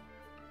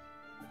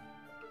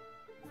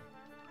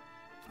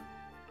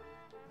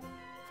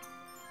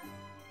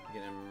 You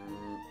can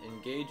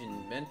engage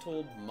in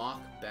mental mock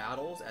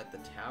battles at the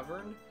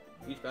tavern.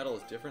 Each battle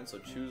is different, so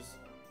choose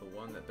the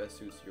one that best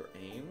suits your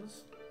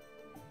aims.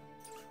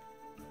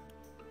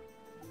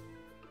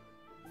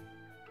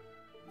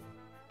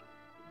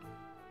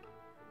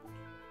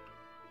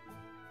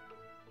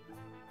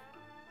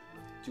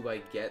 Do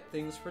I get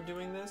things for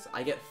doing this?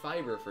 I get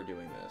fiber for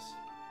doing this.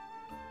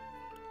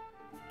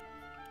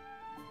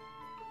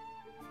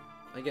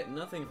 I get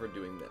nothing for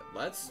doing that.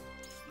 Let's...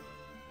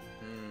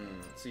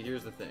 See,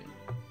 here's the thing.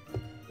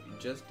 You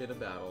just did a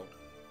battle,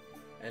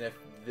 and if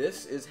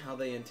this is how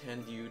they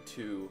intend you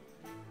to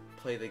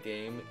play the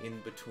game in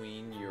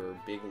between your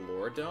big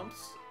lore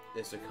dumps,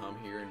 is to come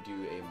here and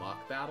do a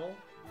mock battle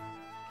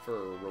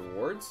for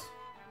rewards,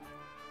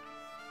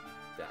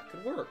 that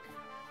could work.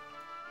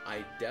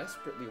 I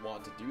desperately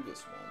want to do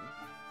this one,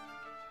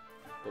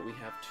 but we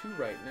have two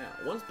right now.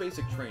 One's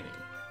basic training,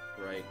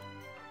 right?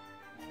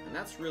 And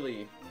that's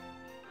really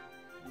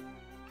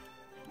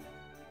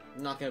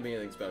not going to be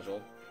anything special.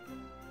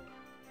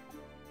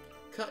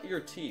 Cut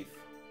your teeth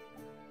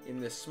in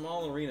this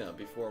small arena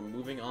before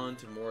moving on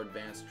to more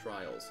advanced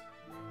trials.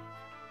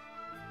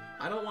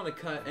 I don't want to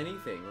cut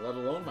anything, let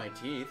alone my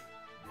teeth.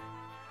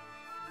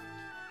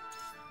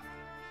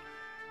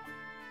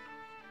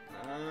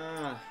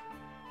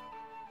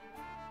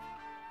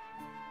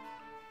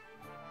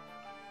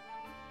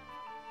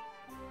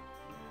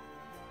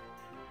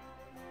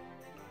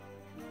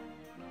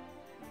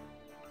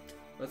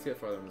 Let's get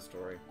farther in the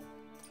story.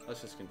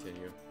 Let's just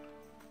continue.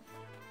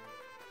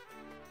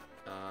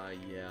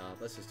 Yeah,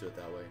 let's just do it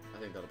that way. I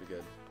think that'll be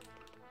good.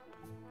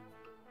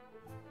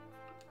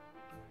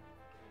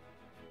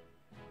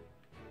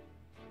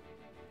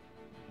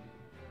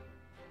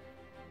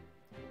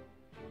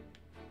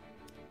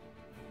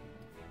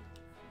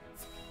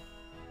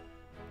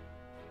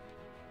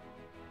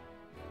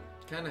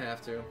 Kinda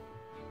have to.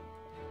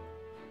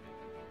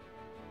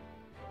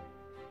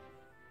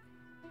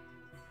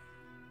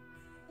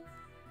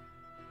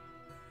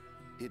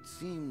 It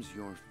seems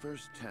your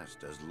first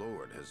test as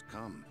Lord has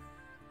come.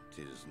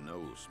 'Tis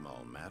no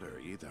small matter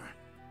either.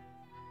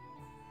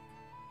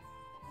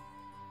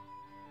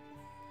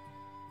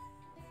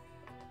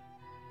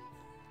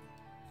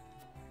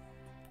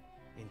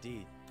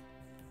 Indeed,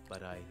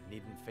 but I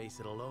needn't face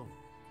it alone.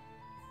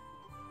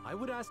 I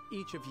would ask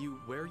each of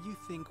you where you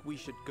think we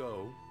should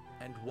go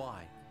and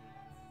why.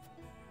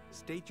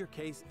 State your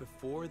case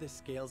before the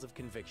scales of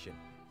conviction.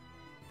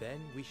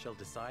 Then we shall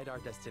decide our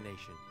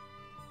destination.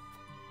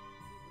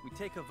 We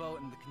take a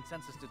vote and the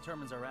consensus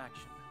determines our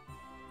action.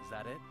 Is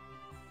that it?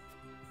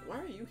 Why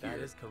are you here? That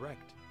is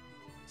correct.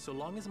 So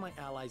long as my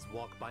allies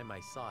walk by my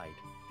side,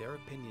 their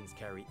opinions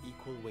carry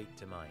equal weight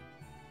to mine.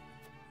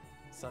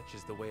 Such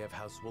is the way of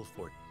House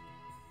Wolford.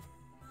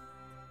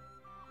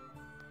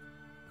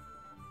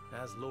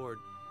 As Lord,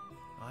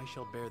 I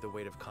shall bear the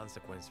weight of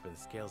consequence for the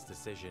Scale's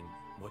decision,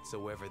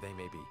 whatsoever they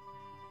may be.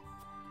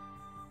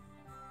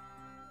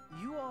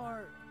 You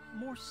are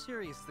more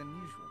serious than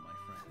usual, my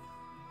friend.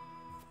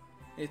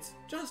 It's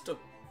just a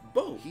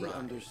boat He ride.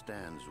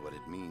 understands what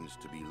it means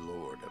to be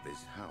lord of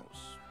his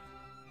house.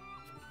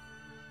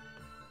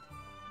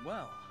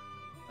 Well,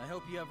 I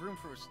hope you have room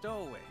for a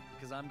stowaway,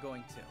 because I'm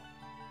going too.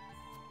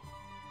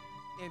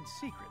 In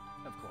secret,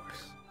 of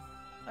course.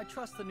 I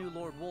trust the new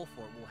Lord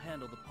Wolford will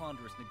handle the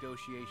ponderous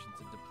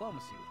negotiations and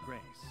diplomacy with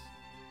grace.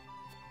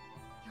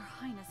 Your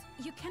Highness,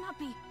 you cannot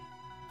be...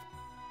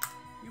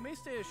 You may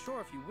stay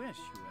ashore if you wish,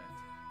 Huet.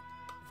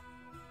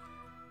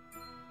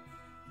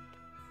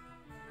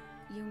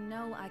 You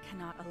know I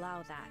cannot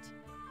allow that.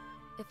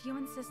 If you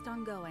insist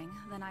on going,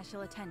 then I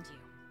shall attend you.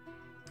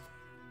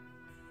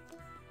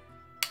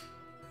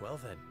 Well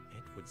then,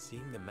 it would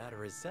seem the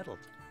matter is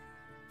settled.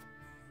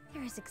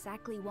 There is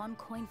exactly one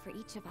coin for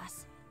each of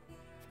us.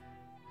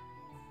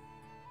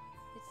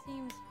 It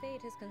seems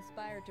fate has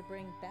conspired to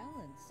bring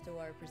balance to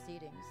our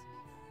proceedings.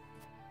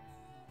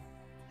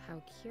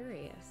 How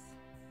curious.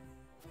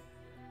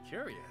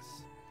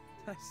 Curious?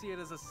 I see it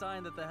as a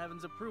sign that the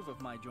heavens approve of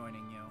my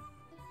joining you.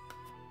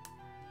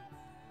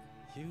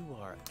 You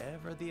are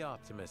ever the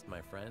optimist,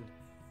 my friend.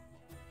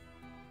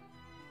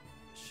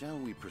 Shall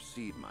we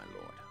proceed, my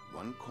lord?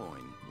 One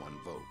coin, one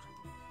vote.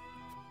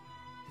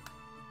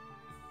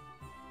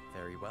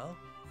 Very well.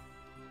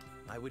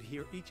 I would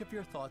hear each of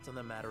your thoughts on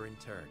the matter in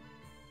turn.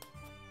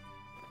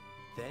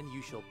 Then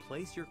you shall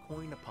place your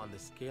coin upon the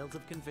scales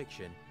of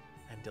conviction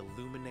and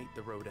illuminate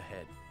the road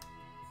ahead.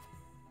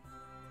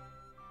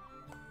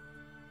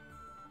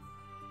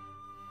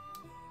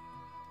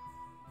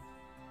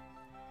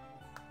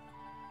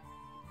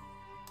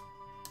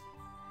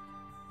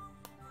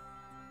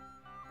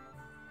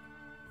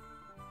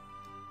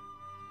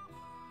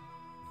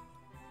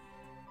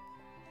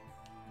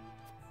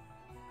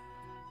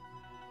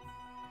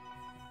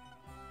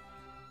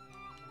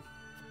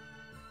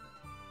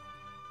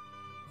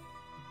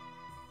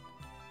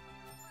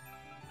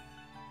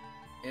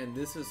 And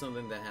this is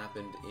something that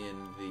happened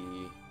in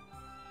the...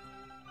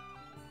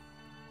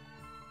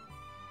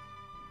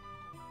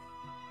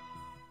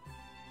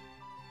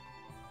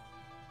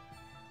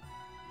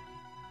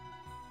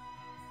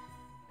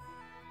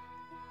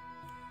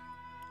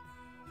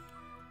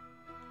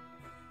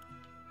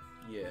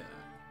 Yeah.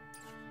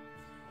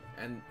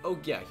 And, oh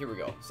yeah, here we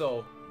go.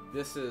 So,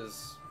 this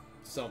is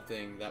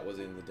something that was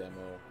in the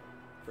demo,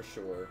 for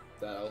sure,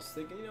 that I was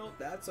thinking, you know,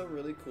 that's a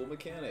really cool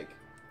mechanic.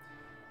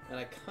 And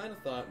I kind of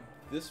thought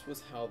this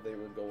was how they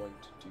were going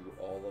to do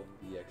all of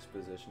the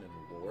exposition and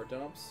lore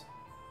dumps,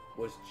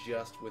 was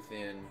just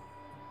within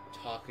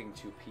talking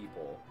to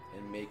people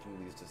and making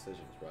these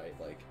decisions, right?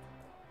 Like,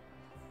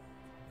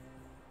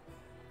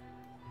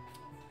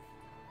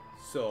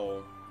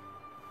 so,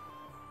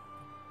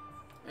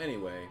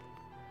 anyway,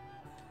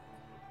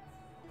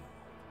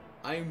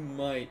 I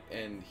might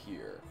end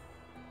here.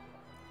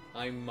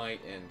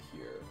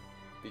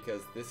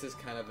 Because this is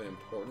kind of an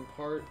important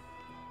part.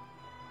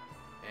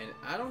 And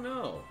I don't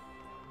know.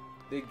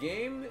 The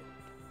game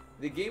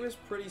is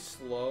pretty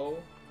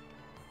slow.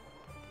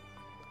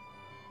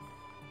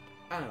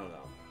 I don't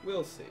know.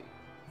 We'll see.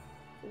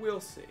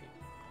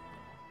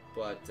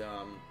 But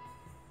I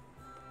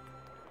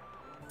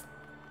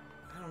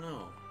don't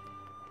know.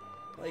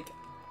 Like,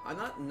 I'm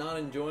not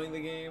enjoying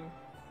the game.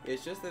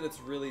 It's just that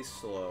it's really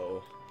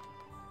slow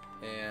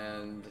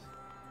and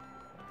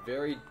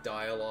very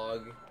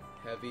dialogue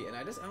heavy, and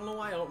I don't know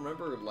why I don't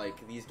remember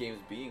like these games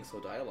being so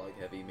dialogue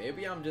heavy.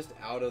 Maybe I'm just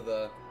out of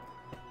the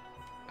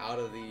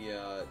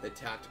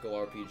tactical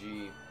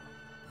RPG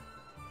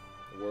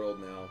world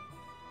now,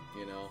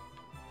 you know.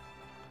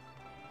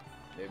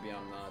 Maybe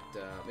I'm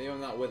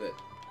not with it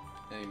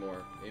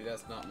anymore. Maybe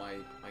that's not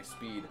my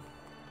speed.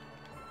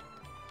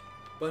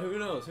 But who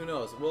knows?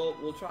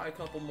 We'll try a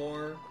couple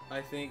more,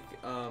 I think,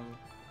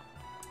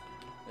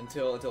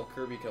 until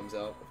Kirby comes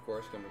out. Of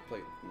course, I'm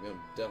gonna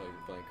definitely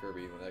be playing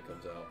Kirby when that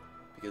comes out.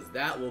 Because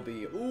that'll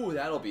be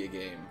a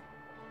game.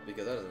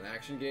 Because that is an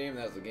action game.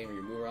 That is a game where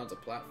you move around. It's a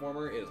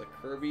platformer. It is a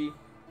Kirby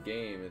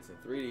game. It's in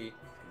 3D. It's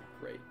gonna be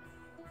great.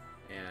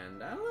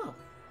 And I don't know.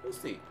 We'll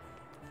see.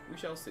 We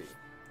shall see.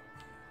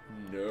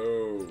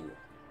 No.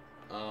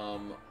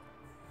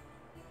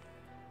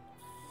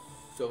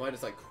 So if I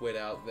just like quit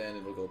out, then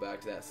it'll go back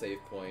to that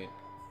save point,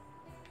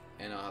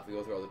 and I'll have to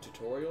go through all the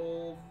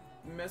tutorial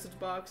message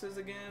boxes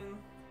again.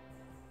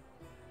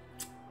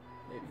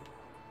 Maybe.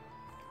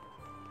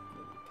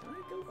 Can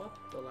I go up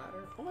the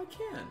ladder? Oh, I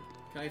can.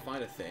 Can I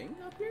find a thing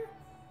up here?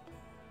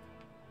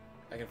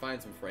 I can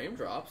find some frame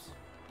drops.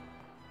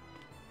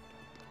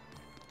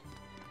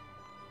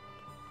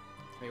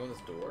 Can I go in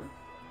this door?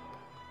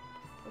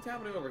 What's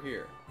happening over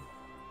here?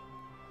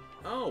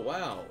 Oh,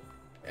 wow.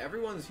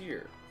 Everyone's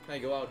here. Can I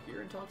go out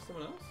here and talk to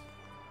someone else?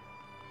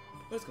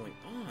 What is going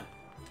on?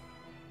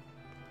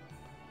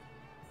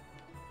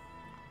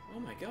 Oh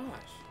my gosh.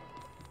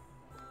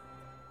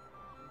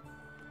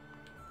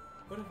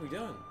 What have we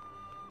done?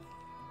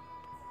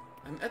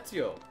 I'm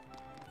Ezio.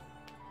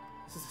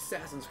 This is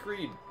Assassin's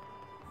Creed.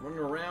 Running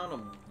around,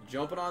 I'm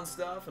jumping on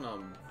stuff, and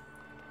I'm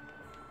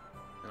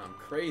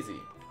crazy.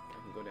 I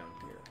can go down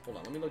here. Hold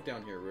on, let me look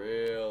down here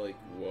really.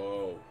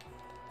 Whoa.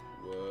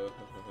 Whoa.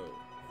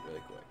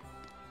 Really quick.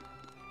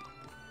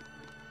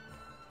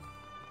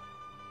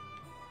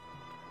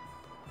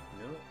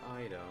 No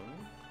item.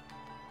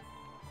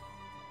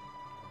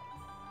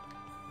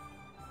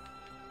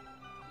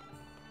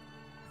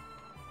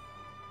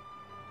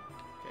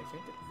 Okay, I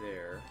can't get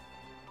there.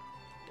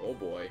 Oh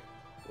boy.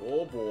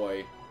 Oh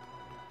boy.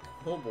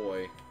 Oh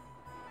boy. Is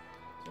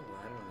there a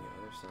ladder on the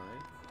other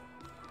side?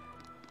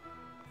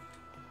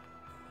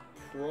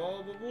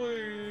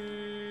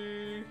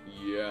 Probably.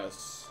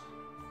 Yes.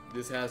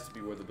 This has to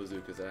be where the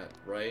bazooka's at,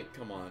 right?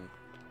 Come on.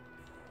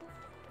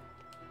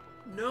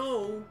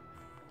 No!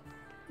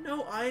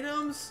 No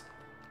items?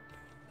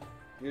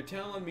 You're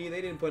telling me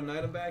they didn't put an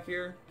item back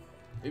here?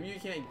 Maybe you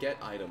can't get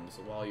items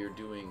while you're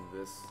doing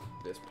this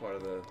part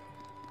of the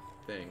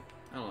thing.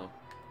 I don't know.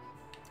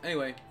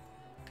 Anyway,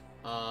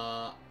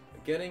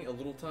 getting a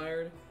little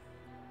tired.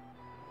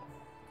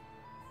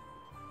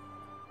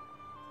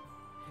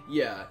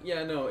 Yeah,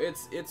 no,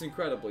 it's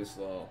incredibly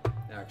slow,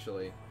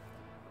 actually.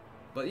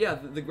 But yeah,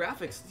 the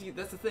graphics, see,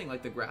 that's the thing,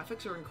 like, the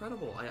graphics are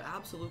incredible. I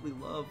absolutely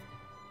love,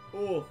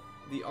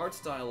 the art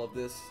style of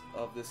this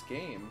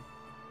game.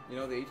 You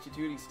know, the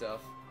HD2D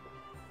stuff.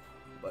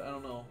 But I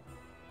don't know.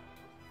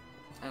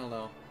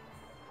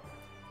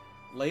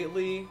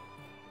 Lately,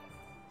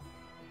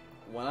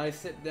 when I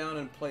sit down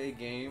and play a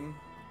game,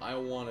 I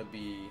want to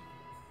be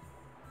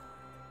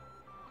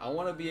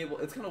able,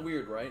 it's kind of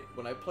weird, right?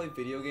 When I play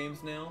video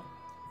games now,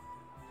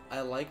 I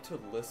like to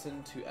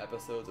listen to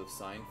episodes of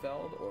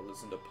Seinfeld or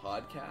listen to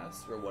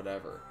podcasts or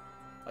whatever.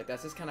 Like,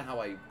 that's just kind of how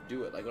I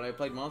do it. Like, when I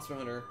played Monster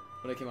Hunter,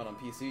 when it came out on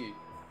PC,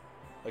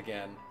 when it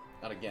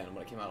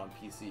came out on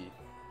PC and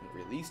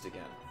released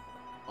again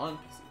on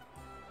PC,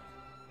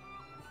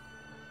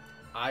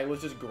 I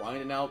was just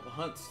grinding out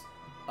hunts,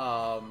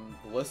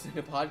 listening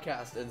to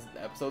podcasts and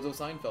episodes of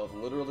Seinfeld,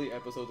 literally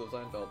episodes of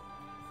Seinfeld.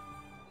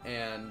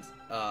 And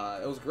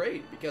it was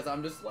great because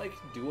I'm just like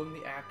doing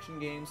the action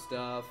game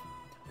stuff,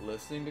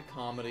 listening to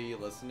comedy,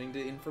 listening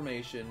to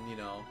information, you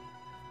know.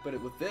 But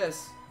with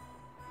this,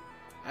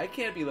 I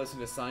can't be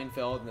listening to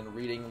Seinfeld and then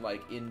reading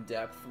like in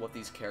depth what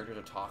these characters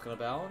are talking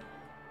about.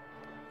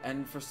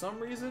 And for some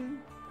reason,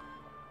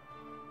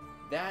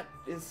 that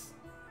is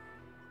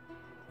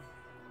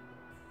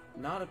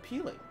not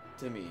appealing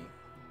to me.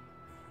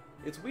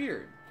 It's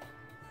weird.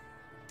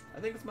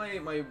 I think it's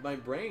my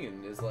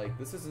brain is like,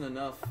 this isn't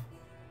enough,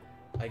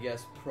 I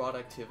guess,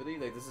 productivity.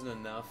 Like, this isn't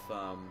enough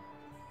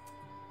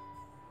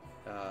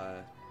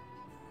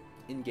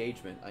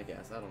engagement, I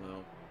guess. I don't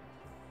know.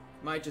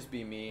 Might just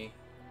be me.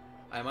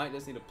 I might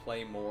just need to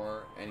play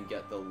more and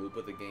get the loop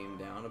of the game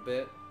down a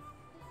bit.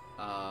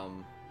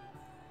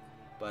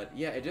 But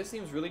yeah, it just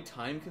seems really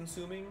time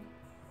consuming.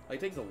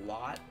 Like, it takes a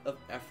lot of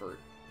effort,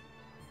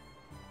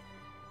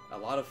 a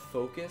lot of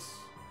focus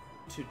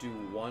to do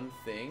one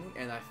thing,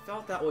 and I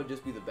felt that would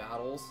just be the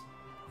battles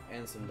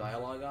and some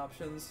dialogue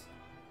options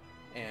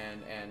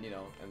and you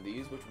know, and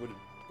these, which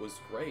was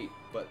great,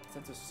 but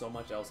since there's so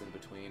much else in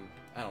between,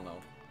 I don't know.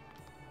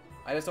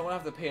 I just don't want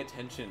to have to pay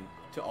attention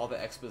to all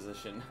the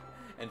exposition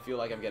and feel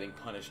like I'm getting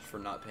punished for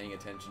not paying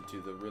attention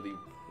to the really,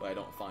 what I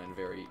don't find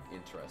very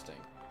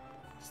interesting.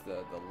 Just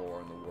the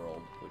lore in the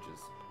world, which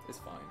is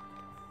fine.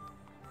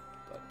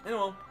 But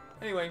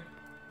anyway,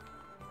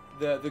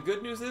 the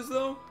good news is,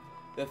 though,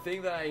 the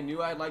thing that I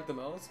knew I'd like the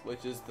most,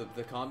 which is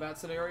the combat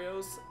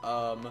scenarios,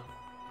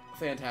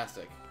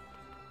 fantastic.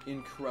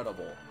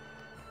 Incredible.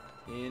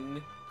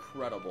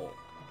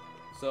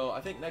 So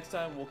I think next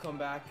time we'll come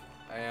back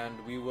and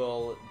we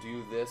will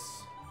do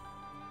this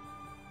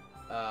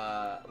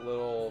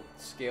little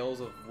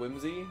scales of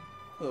whimsy,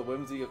 the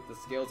whimsy of the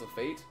scales of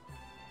fate.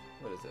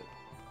 What is it?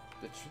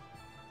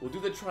 We'll do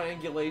the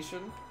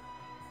triangulation,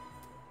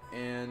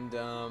 and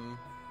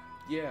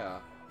yeah,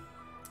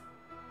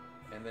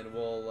 and then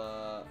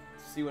we'll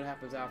see what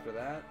happens after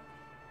that.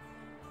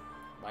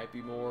 Might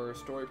be more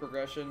story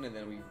progression, and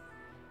then we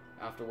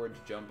afterwards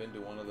jump into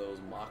one of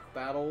those mock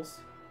battles.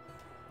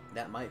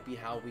 That might be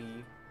how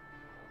we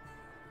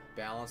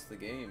balance the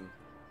game.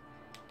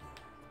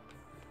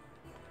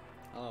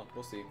 Oh,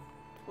 we'll see.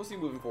 We'll see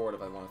moving forward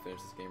if I want to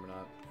finish this game or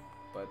not.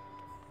 But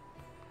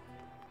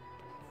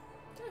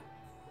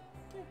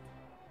yeah.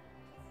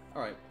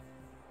 Alright.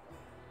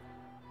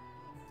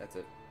 That's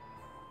it.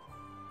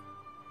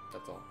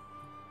 That's all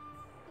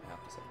I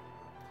have to say.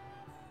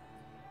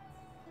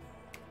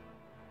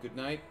 Good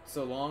night,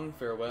 so long,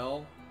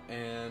 farewell,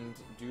 and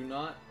do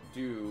not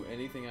do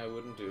anything I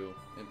wouldn't do.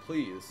 And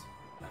please,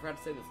 I forgot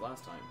to say this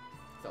last time,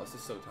 because I was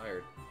just so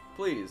tired.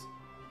 Please,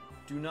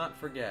 do not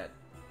forget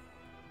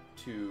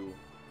to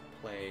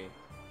play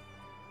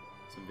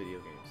some video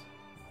games.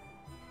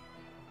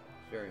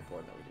 It's very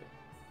important that we do.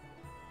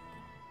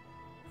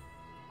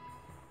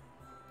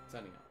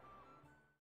 Signing out.